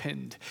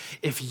opened.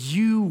 If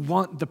you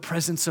want the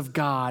presence of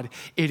God,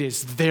 it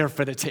is there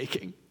for the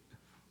taking.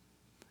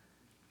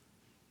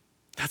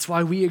 That's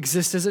why we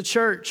exist as a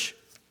church.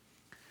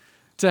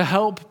 To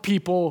help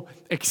people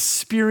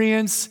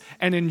experience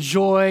and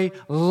enjoy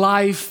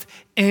life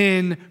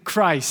in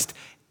Christ,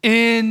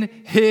 in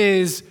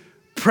his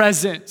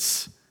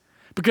presence.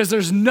 Because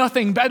there's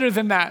nothing better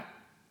than that.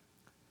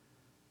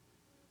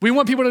 We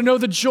want people to know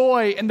the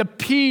joy and the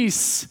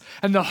peace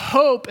and the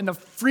hope and the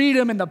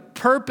freedom and the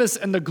purpose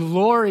and the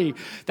glory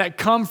that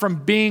come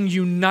from being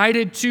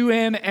united to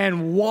him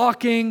and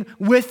walking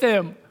with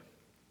him.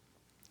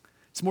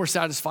 It's more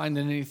satisfying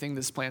than anything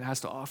this plan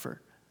has to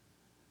offer.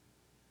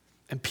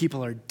 And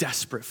people are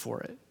desperate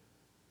for it.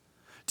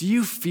 Do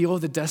you feel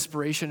the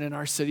desperation in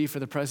our city for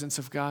the presence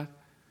of God?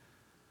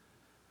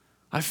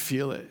 I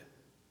feel it.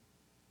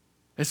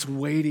 It's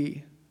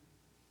weighty.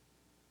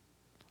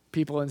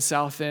 People in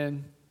South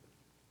End,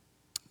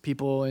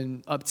 people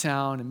in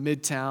Uptown and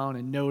Midtown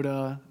and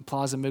NODA and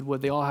Plaza Midwood,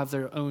 they all have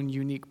their own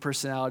unique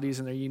personalities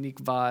and their unique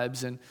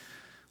vibes. And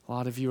a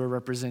lot of you are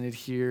represented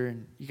here,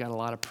 and you got a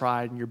lot of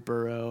pride in your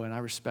borough, and I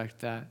respect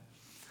that.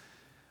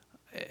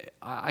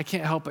 I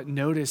can't help but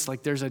notice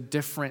like there's a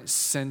different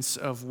sense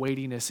of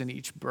weightiness in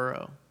each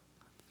borough.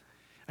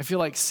 I feel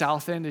like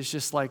South End is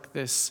just like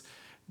this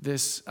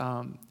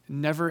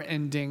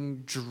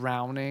never-ending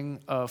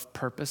drowning of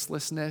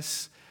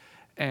purposelessness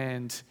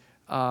and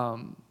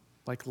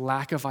like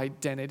lack of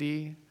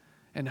identity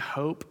and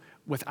hope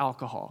with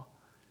alcohol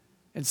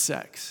and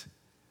sex.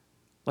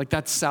 Like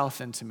that's South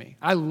End to me.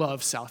 I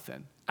love South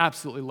End,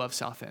 absolutely love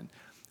South End.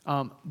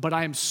 But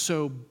I am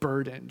so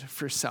burdened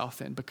for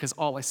South End because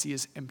all I see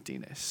is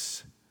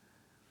emptiness.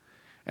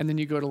 And then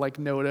you go to like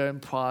NODA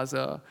and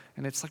Plaza,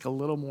 and it's like a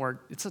little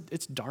more,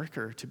 it's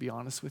darker, to be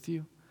honest with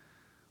you.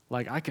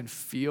 Like I can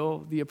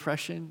feel the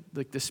oppression,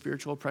 like the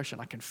spiritual oppression.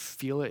 I can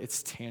feel it,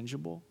 it's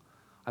tangible.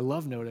 I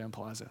love NODA and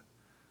Plaza.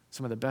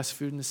 Some of the best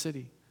food in the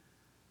city.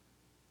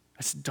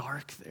 It's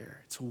dark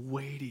there, it's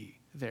weighty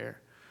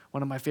there.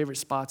 One of my favorite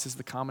spots is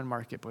the Common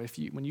Market, but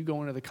when you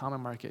go into the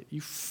Common Market,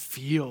 you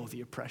feel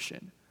the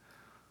oppression.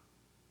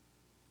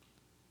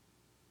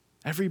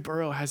 Every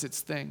borough has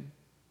its thing.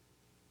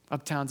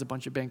 Uptown's a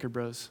bunch of banker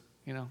bros,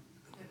 you know.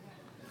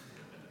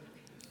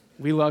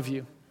 We love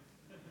you.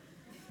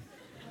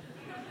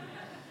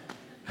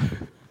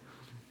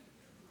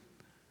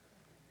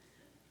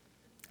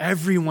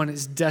 Everyone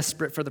is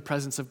desperate for the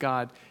presence of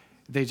God.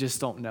 They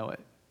just don't know it.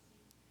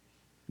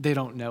 They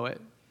don't know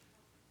it.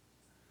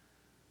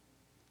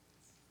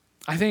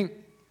 I think,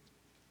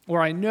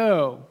 or I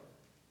know,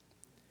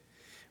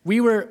 we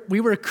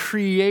were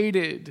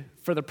created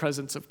for the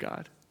presence of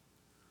God.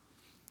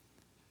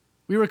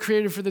 We were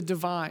created for the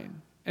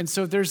divine. And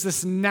so there's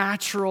this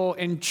natural,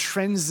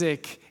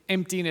 intrinsic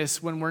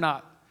emptiness when we're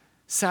not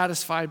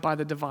satisfied by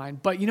the divine.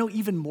 But you know,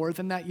 even more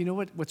than that, you know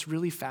what's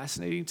really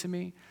fascinating to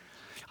me?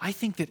 I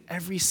think that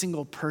every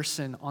single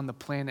person on the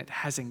planet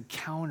has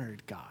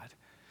encountered God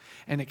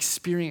and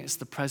experienced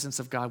the presence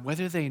of God,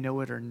 whether they know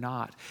it or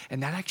not.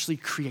 And that actually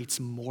creates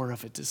more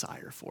of a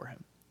desire for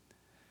him.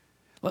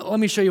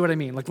 Let me show you what I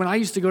mean. Like when I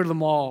used to go to the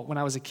mall when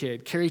I was a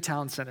kid, Cary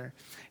Town Center.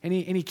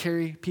 Any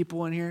Cary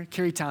people in here?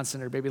 Cary Town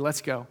Center, baby,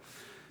 let's go.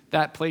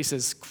 That place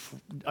is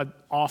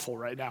awful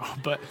right now,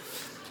 but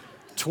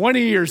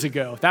 20 years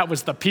ago, that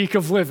was the peak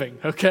of living,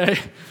 okay?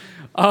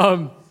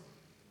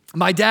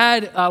 My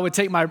dad would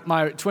take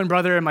my twin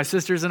brother and my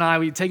sisters and I,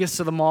 we'd take us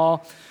to the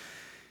mall.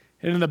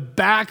 And in the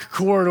back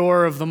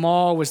corridor of the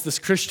mall was this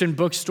Christian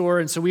bookstore.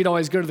 And so we'd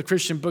always go to the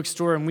Christian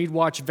bookstore and we'd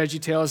watch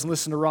VeggieTales and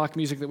listen to rock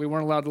music that we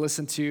weren't allowed to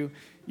listen to,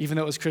 even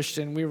though it was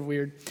Christian. We were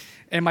weird.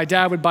 And my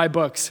dad would buy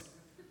books.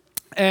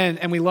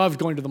 And we loved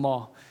going to the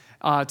mall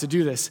to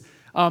do this.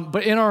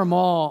 But in our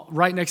mall,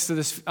 right next to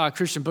this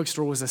Christian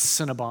bookstore was a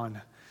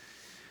Cinnabon.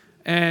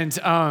 And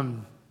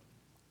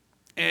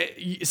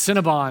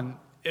Cinnabon,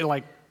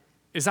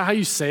 is that how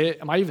you say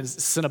it? Am I even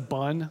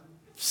Cinnabon?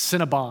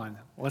 Cinnabon.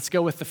 Let's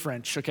go with the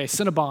French. Okay,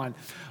 Cinnabon.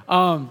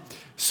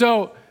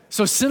 So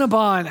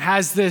Cinnabon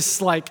has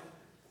this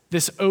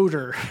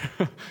odor,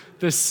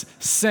 this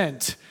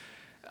scent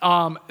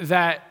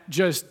that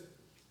just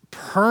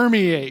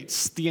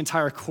permeates the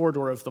entire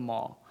corridor of the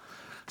mall.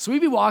 So we'd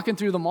be walking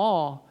through the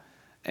mall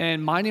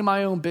and minding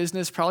my own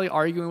business, probably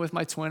arguing with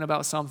my twin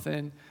about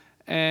something,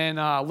 and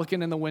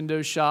looking in the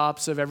window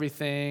shops of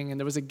everything. And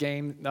there was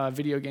a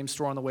video game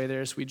store on the way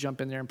there, so we'd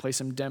jump in there and play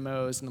some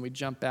demos, and then we'd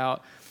jump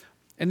out.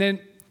 And then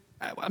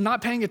I'm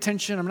not paying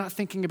attention, I'm not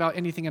thinking about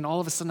anything, and all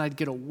of a sudden I'd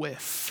get a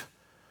whiff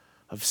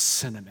of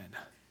cinnamon,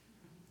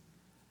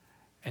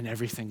 and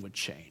everything would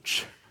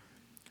change.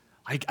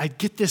 I'd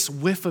get this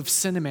whiff of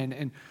cinnamon,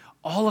 and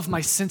all of my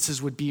senses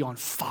would be on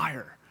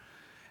fire.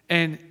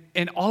 And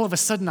all of a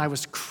sudden I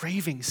was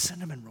craving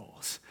cinnamon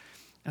rolls.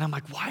 And I'm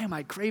like, why am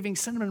I craving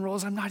cinnamon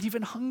rolls? I'm not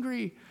even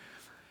hungry.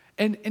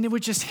 And it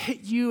would just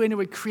hit you, and it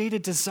would create a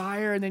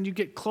desire, and then you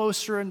get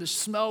closer, and the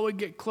smell would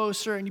get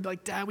closer, and you'd be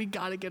like, Dad, we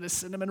got to get a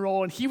cinnamon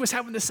roll. And he was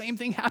having the same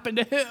thing happen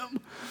to him.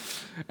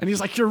 And he's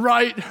like, you're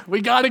right,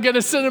 we got to get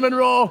a cinnamon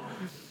roll.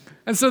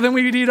 And so then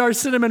we would eat our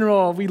cinnamon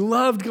roll. We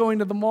loved going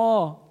to the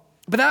mall.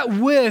 But that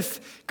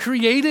whiff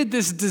created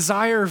this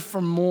desire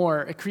for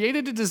more. It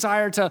created a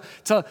desire to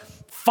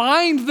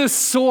find the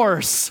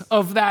source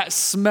of that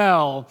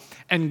smell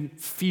and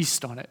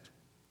feast on it.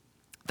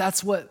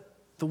 That's what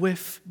the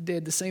whiff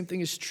did. The same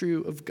thing is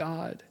true of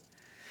God.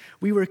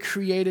 We were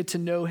created to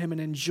know him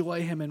and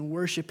enjoy him and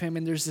worship him,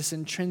 and there's this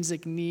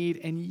intrinsic need.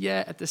 And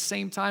yet, at the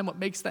same time, what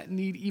makes that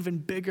need even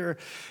bigger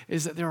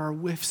is that there are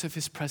whiffs of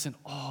his presence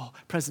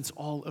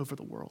all over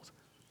the world.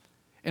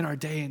 In our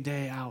day in,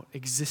 day out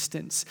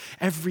existence,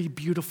 every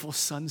beautiful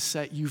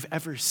sunset you've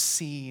ever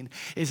seen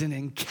is an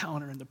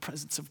encounter in the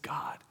presence of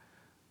God.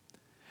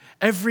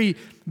 Every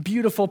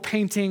beautiful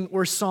painting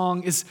or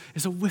song is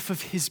a whiff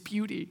of his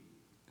beauty.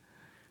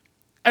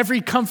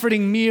 Every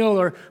comforting meal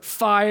or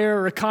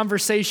fire or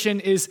conversation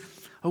is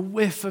a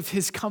whiff of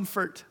his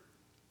comfort.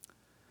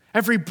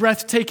 Every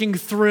breathtaking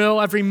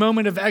thrill, every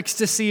moment of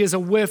ecstasy is a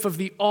whiff of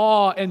the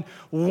awe and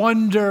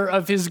wonder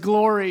of his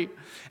glory.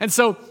 And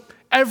so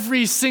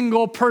every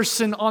single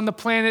person on the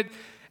planet,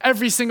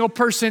 every single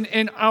person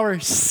in our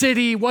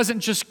city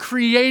wasn't just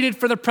created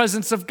for the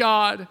presence of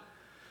God,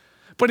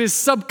 but is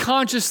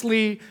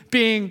subconsciously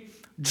being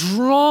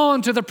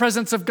drawn to the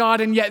presence of God,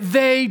 and yet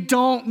they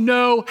don't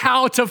know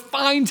how to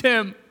find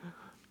him.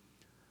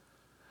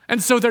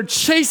 And so they're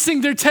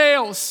chasing their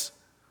tails.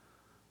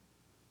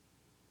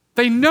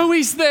 They know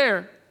he's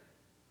there.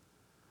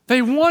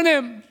 They want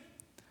him.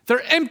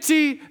 They're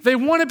empty. They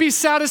want to be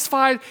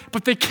satisfied,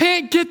 but they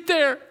can't get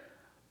there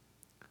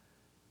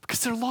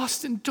because they're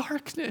lost in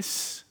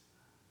darkness.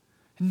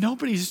 And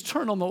nobody's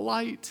turned on the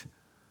light.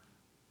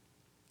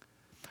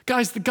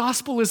 Guys, the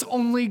gospel is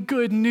only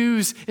good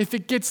news if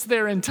it gets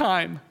there in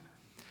time,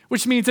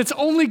 which means it's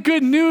only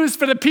good news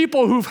for the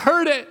people who've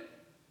heard it.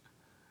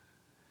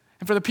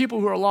 And for the people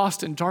who are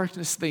lost in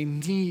darkness, they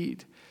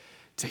need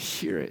to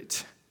hear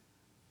it.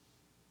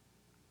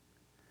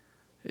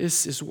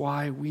 This is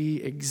why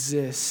we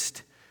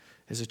exist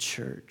as a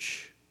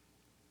church.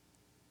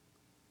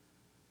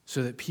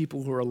 So that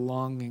people who are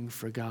longing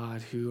for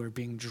God, who are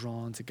being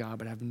drawn to God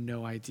but have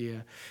no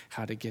idea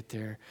how to get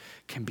there,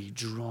 can be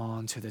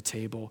drawn to the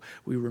table.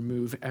 We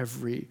remove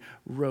every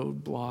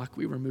roadblock.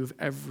 We remove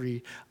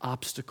every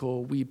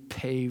obstacle. We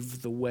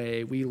pave the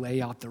way. We lay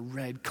out the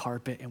red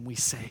carpet and we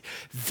say,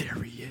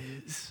 there he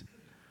is.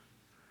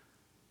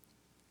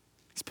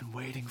 He's been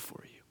waiting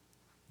for you.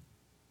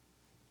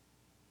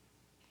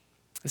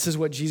 This is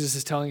what Jesus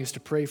is telling us to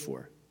pray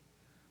for.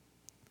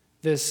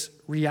 This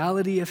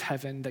reality of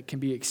heaven that can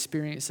be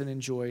experienced and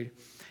enjoyed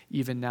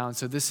even now. And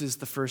so this is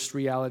the first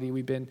reality.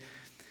 We've been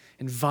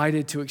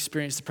invited to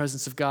experience the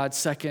presence of God.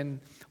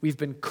 Second, we've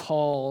been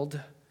called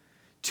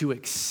to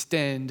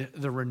extend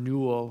the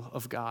renewal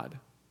of God.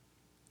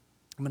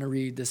 I'm going to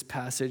read this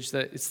passage.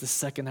 It's the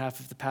second half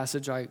of the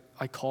passage I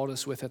called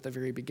us with at the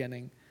very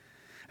beginning.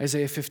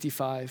 Isaiah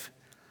 55.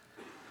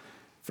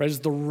 For as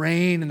the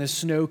rain and the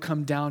snow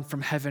come down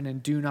from heaven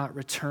and do not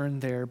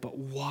return there, but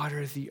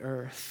water the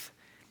earth,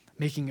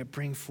 making it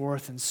bring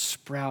forth and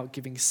sprout,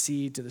 giving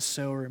seed to the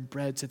sower and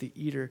bread to the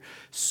eater,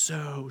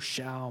 so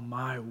shall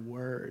my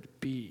word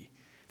be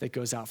that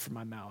goes out from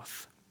my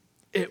mouth.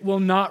 It will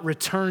not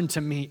return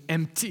to me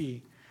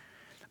empty,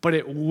 but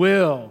it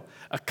will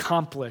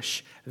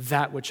accomplish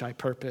that which I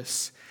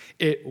purpose.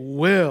 It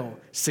will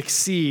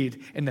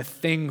succeed in the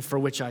thing for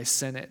which I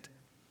sent it.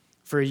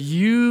 For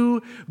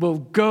you will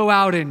go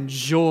out in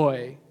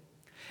joy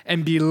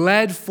and be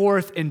led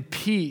forth in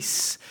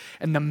peace,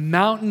 and the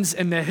mountains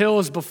and the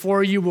hills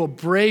before you will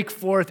break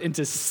forth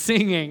into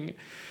singing,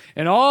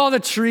 and all the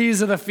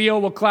trees of the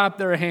field will clap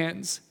their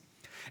hands.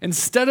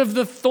 Instead of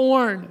the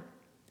thorn,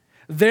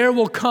 there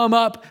will come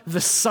up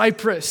the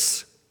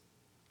cypress.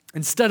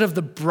 Instead of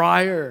the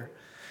briar,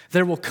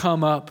 there will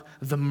come up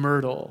the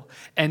myrtle,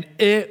 and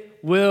it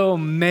will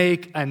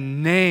make a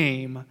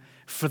name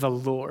for the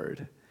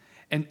Lord,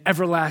 an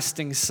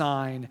everlasting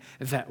sign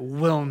that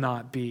will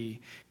not be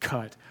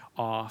cut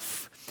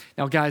off.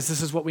 Now, guys,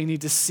 this is what we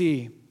need to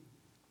see.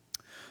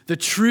 The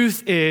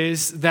truth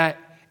is that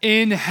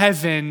in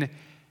heaven,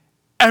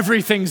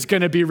 everything's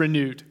going to be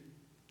renewed.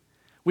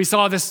 We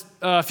saw this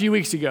a few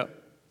weeks ago.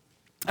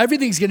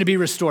 Everything's going to be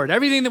restored.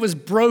 Everything that was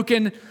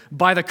broken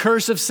by the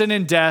curse of sin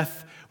and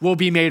death will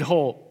be made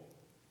whole.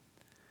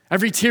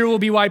 Every tear will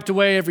be wiped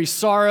away. Every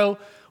sorrow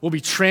will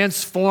be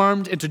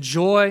transformed into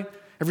joy.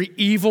 Every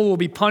evil will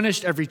be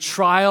punished, every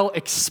trial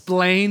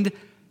explained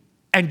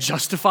and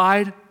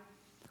justified,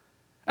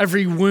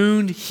 every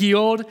wound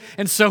healed.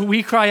 And so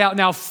we cry out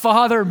now,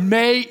 Father,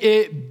 may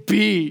it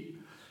be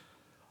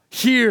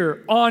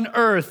here on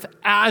earth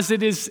as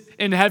it is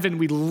in heaven.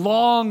 We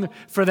long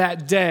for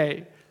that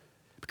day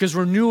because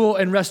renewal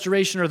and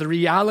restoration are the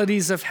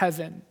realities of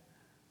heaven.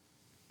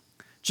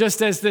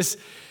 Just as this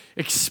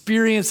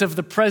experience of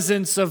the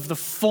presence of the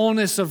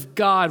fullness of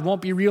God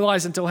won't be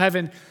realized until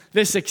heaven,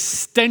 this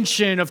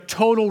extension of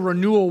total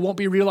renewal won't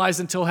be realized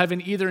until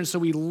heaven either, and so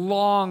we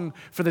long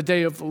for the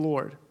day of the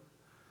Lord.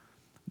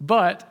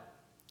 But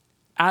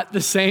at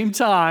the same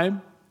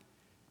time,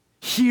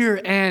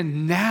 here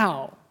and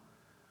now,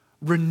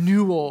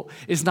 renewal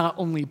is not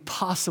only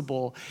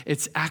possible,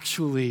 it's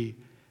actually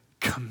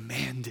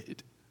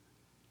commanded.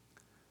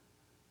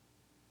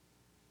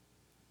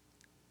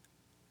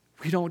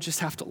 We don't just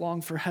have to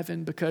long for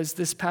heaven because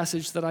this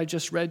passage that I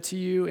just read to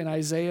you in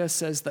Isaiah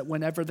says that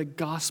whenever the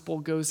gospel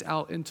goes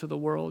out into the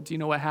world, do you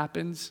know what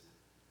happens?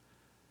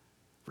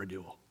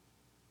 renewal.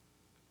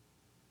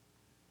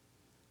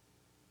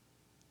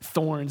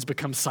 Thorns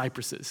become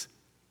cypresses.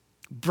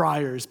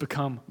 Briars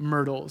become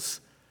myrtles.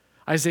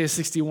 Isaiah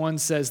 61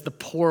 says, the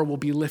poor will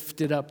be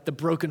lifted up, the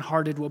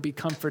brokenhearted will be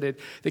comforted,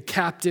 the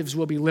captives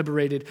will be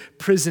liberated,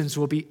 prisons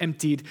will be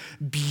emptied,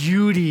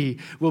 beauty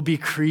will be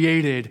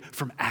created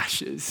from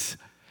ashes.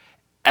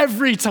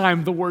 Every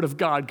time the word of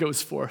God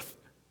goes forth.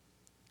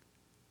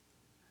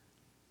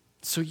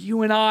 So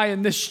you and I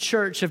in this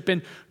church have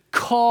been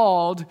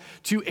called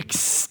to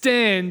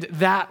extend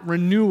that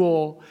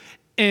renewal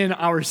in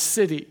our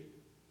city.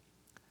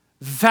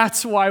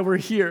 That's why we're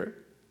here.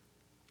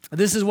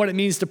 This is what it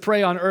means to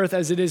pray on earth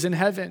as it is in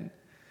heaven.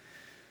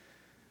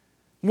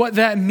 What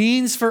that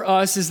means for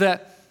us is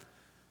that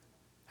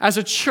as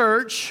a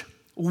church,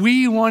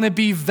 we want to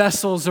be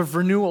vessels of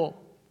renewal.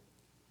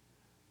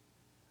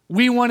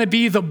 We want to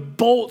be the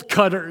bolt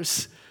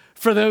cutters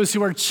for those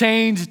who are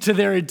chained to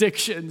their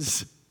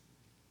addictions.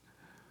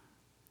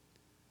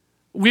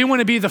 We want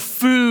to be the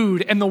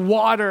food and the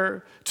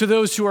water to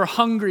those who are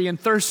hungry and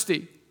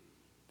thirsty.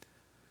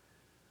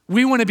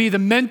 We want to be the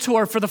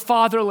mentor for the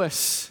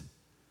fatherless,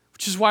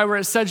 which is why we're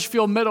at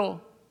Sedgefield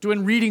Middle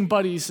doing reading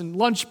buddies and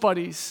lunch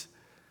buddies.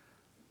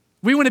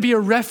 We want to be a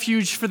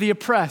refuge for the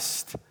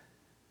oppressed.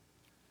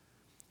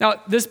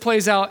 Now, this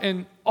plays out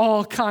in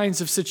all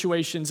kinds of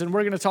situations, and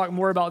we're going to talk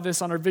more about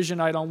this on our vision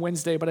night on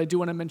Wednesday, but I do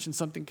want to mention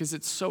something because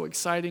it's so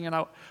exciting, and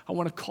I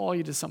want to call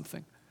you to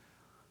something.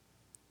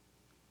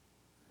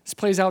 This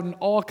plays out in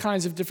all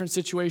kinds of different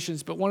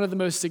situations, but one of the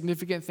most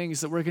significant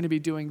things that we're going to be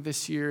doing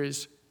this year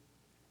is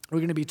we're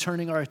going to be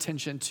turning our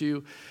attention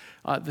to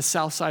the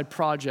Southside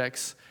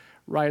projects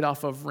right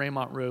off of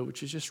Raymont Road,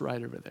 which is just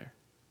right over there.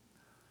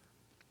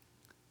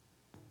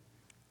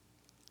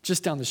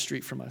 Just down the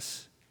street from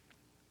us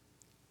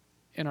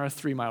in our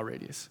 3-mile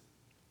radius.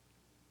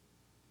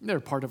 They're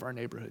part of our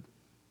neighborhood.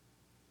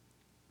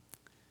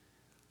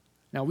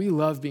 Now, we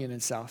love being in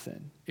South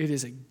End. It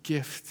is a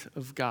gift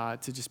of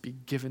God to just be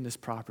given this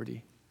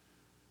property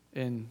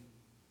in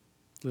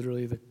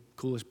literally the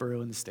coolest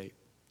borough in the state.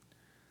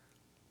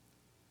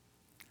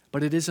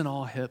 But it isn't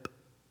all hip,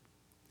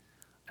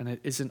 and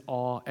it isn't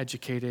all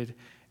educated,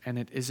 and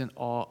it isn't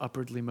all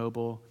upwardly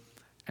mobile,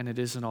 and it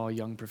isn't all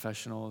young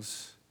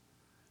professionals,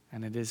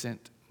 and it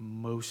isn't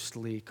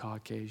mostly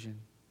Caucasian.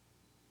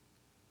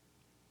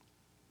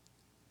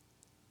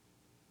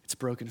 It's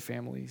broken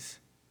families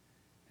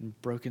and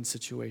broken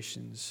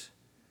situations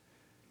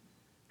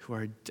who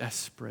are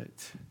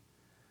desperate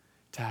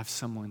to have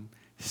someone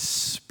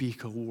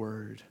speak a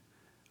word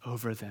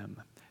over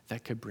them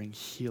that could bring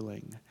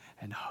healing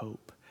and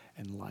hope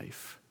and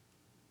life.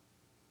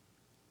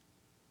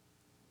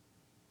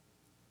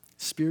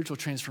 Spiritual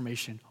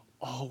transformation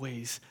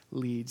always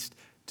leads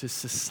to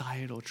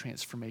societal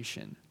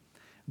transformation,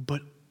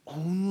 but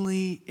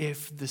only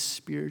if the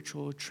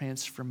spiritual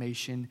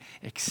transformation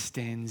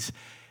extends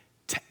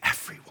to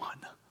everyone.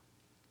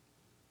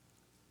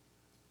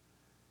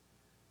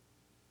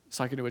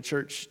 So I can do a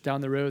church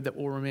down the road that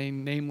will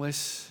remain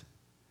nameless,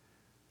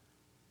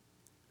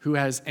 who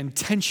has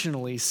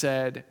intentionally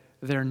said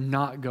they're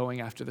not going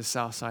after the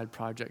Southside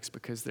projects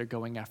because they're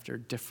going after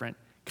different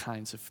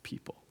kinds of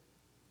people.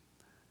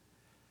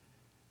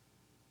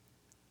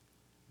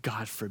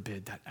 God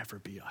forbid that ever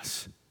be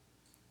us.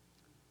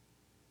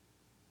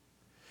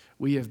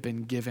 We have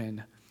been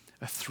given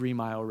a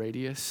 3-mile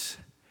radius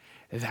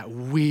that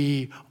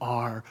we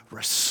are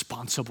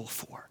responsible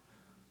for.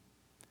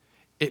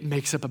 It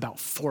makes up about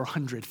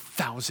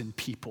 400,000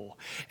 people,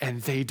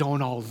 and they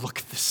don't all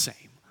look the same.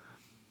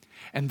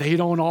 And they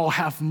don't all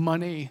have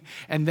money,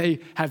 and they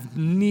have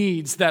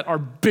needs that are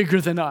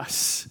bigger than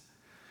us.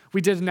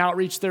 We did an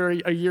outreach there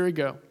a year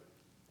ago,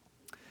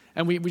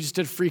 and we just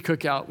did a free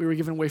cookout. We were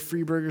giving away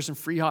free burgers and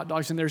free hot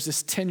dogs, and there's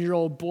this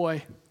 10-year-old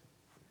boy,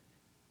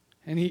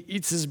 and he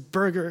eats his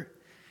burger,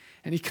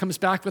 and he comes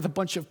back with a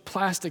bunch of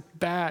plastic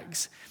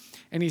bags,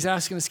 and he's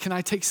asking us, can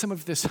I take some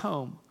of this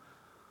home?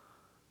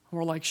 And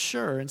we're like,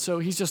 sure. And so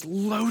he's just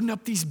loading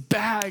up these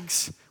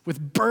bags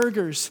with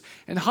burgers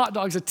and hot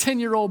dogs, a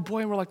 10-year-old boy,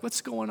 and we're like,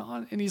 what's going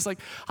on? And he's like,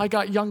 I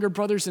got younger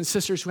brothers and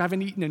sisters who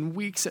haven't eaten in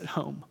weeks at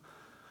home.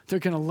 They're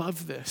going to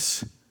love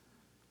this.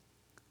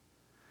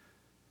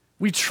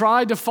 We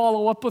tried to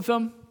follow up with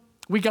them.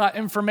 We got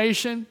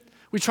information.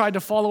 We tried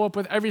to follow up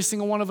with every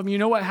single one of them. You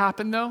know what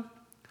happened, though?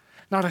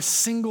 Not a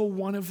single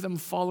one of them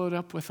followed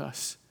up with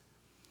us.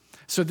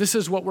 So this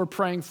is what we're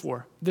praying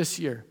for this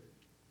year.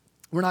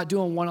 We're not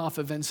doing one-off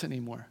events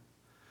anymore.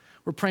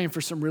 We're praying for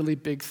some really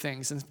big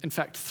things. In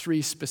fact,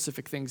 3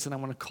 specific things, and I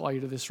want to call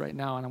you to this right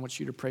now, and I want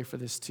you to pray for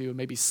this too.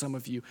 Maybe some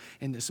of you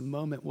in this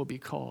moment will be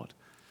called.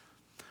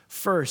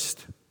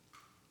 First,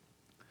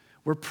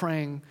 we're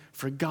praying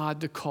for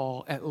God to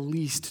call at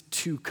least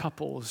 2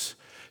 couples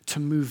to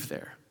move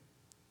there,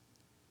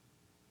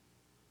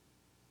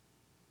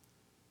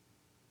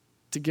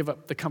 to give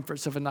up the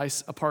comforts of a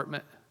nice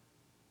apartment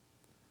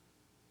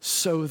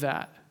so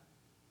that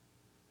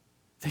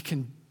they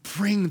can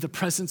bring the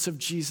presence of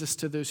Jesus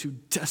to those who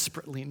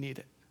desperately need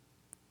it.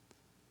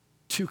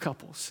 2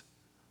 couples.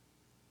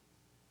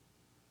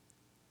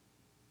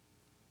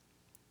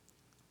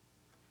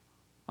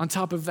 On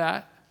top of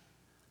that,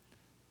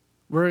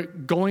 we're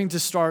going to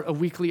start a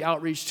weekly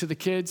outreach to the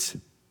kids.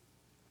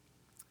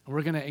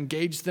 We're going to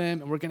engage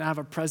them, and we're going to have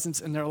a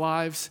presence in their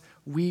lives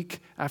week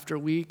after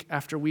week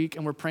after week,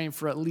 and we're praying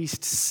for at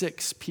least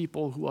 6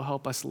 people who will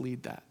help us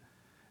lead that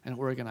and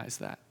organize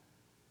that.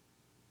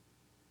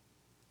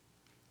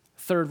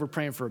 Third, we're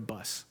praying for a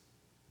bus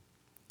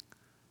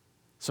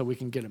so we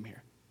can get them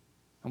here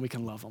and we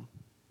can love them,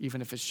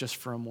 even if it's just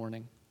for a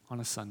morning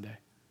on a Sunday.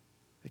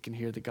 They can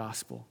hear the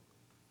gospel.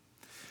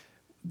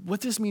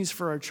 What this means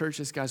for our church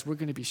is, guys, we're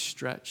going to be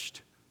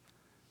stretched.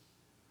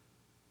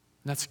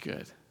 And that's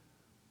good.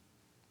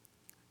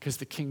 Because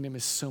the kingdom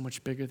is so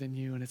much bigger than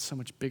you, and it's so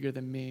much bigger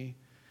than me.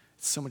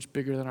 It's so much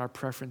bigger than our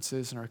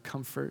preferences and our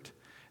comfort.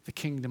 The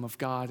kingdom of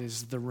God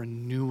is the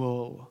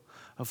renewal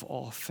of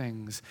all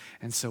things.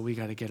 And so we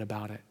got to get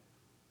about it.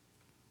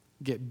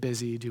 Get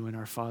busy doing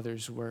our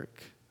Father's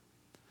work.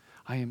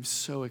 I am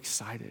so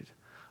excited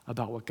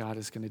about what God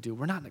is going to do.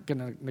 We're not going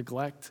to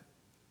neglect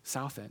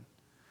South End.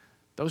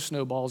 Those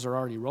snowballs are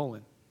already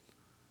rolling.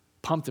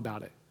 Pumped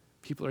about it.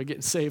 People are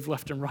getting saved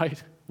left and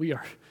right. We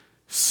are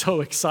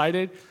so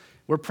excited.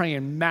 We're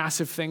praying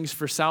massive things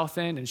for South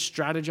End and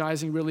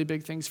strategizing really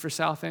big things for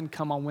South End.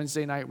 Come on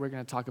Wednesday night, we're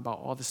going to talk about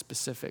all the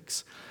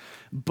specifics.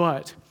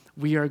 But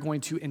we are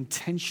going to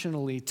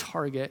intentionally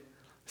target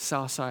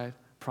Southside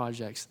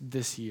projects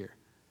this year.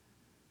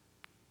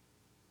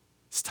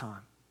 It's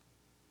time.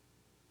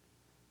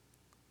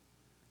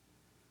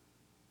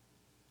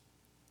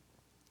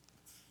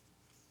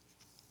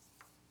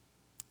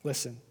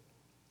 Listen,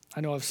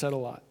 I know I've said a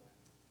lot.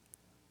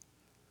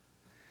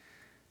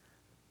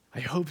 I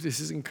hope this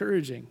is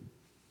encouraging.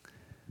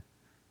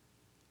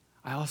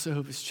 I also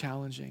hope it's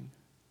challenging.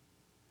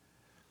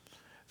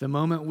 The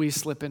moment we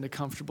slip into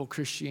comfortable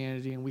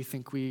Christianity and we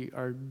think we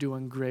are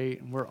doing great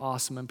and we're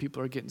awesome and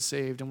people are getting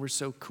saved and we're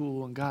so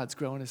cool and God's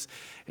growing us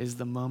is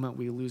the moment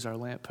we lose our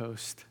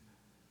lamppost.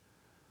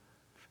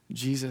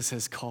 Jesus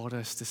has called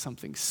us to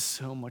something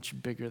so much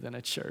bigger than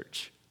a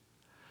church.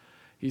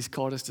 He's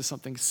called us to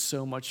something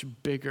so much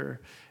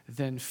bigger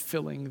than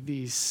filling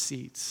these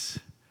seats.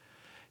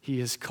 He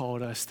has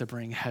called us to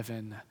bring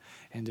heaven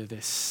into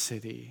this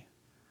city,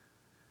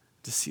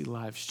 to see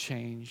lives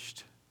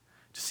changed,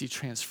 to see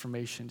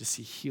transformation, to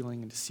see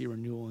healing, and to see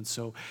renewal. And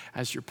so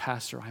as your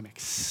pastor, I'm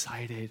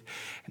excited.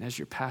 And as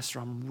your pastor,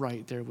 I'm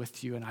right there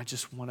with you. And I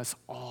just want us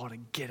all to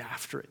get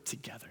after it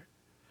together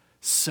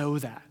so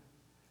that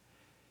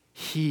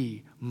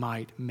he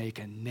might make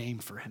a name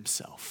for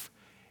himself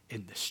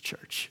in this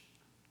church.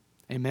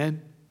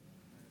 Amen?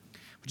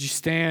 Would you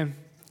stand?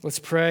 Let's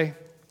pray.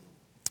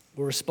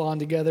 We'll respond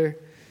together.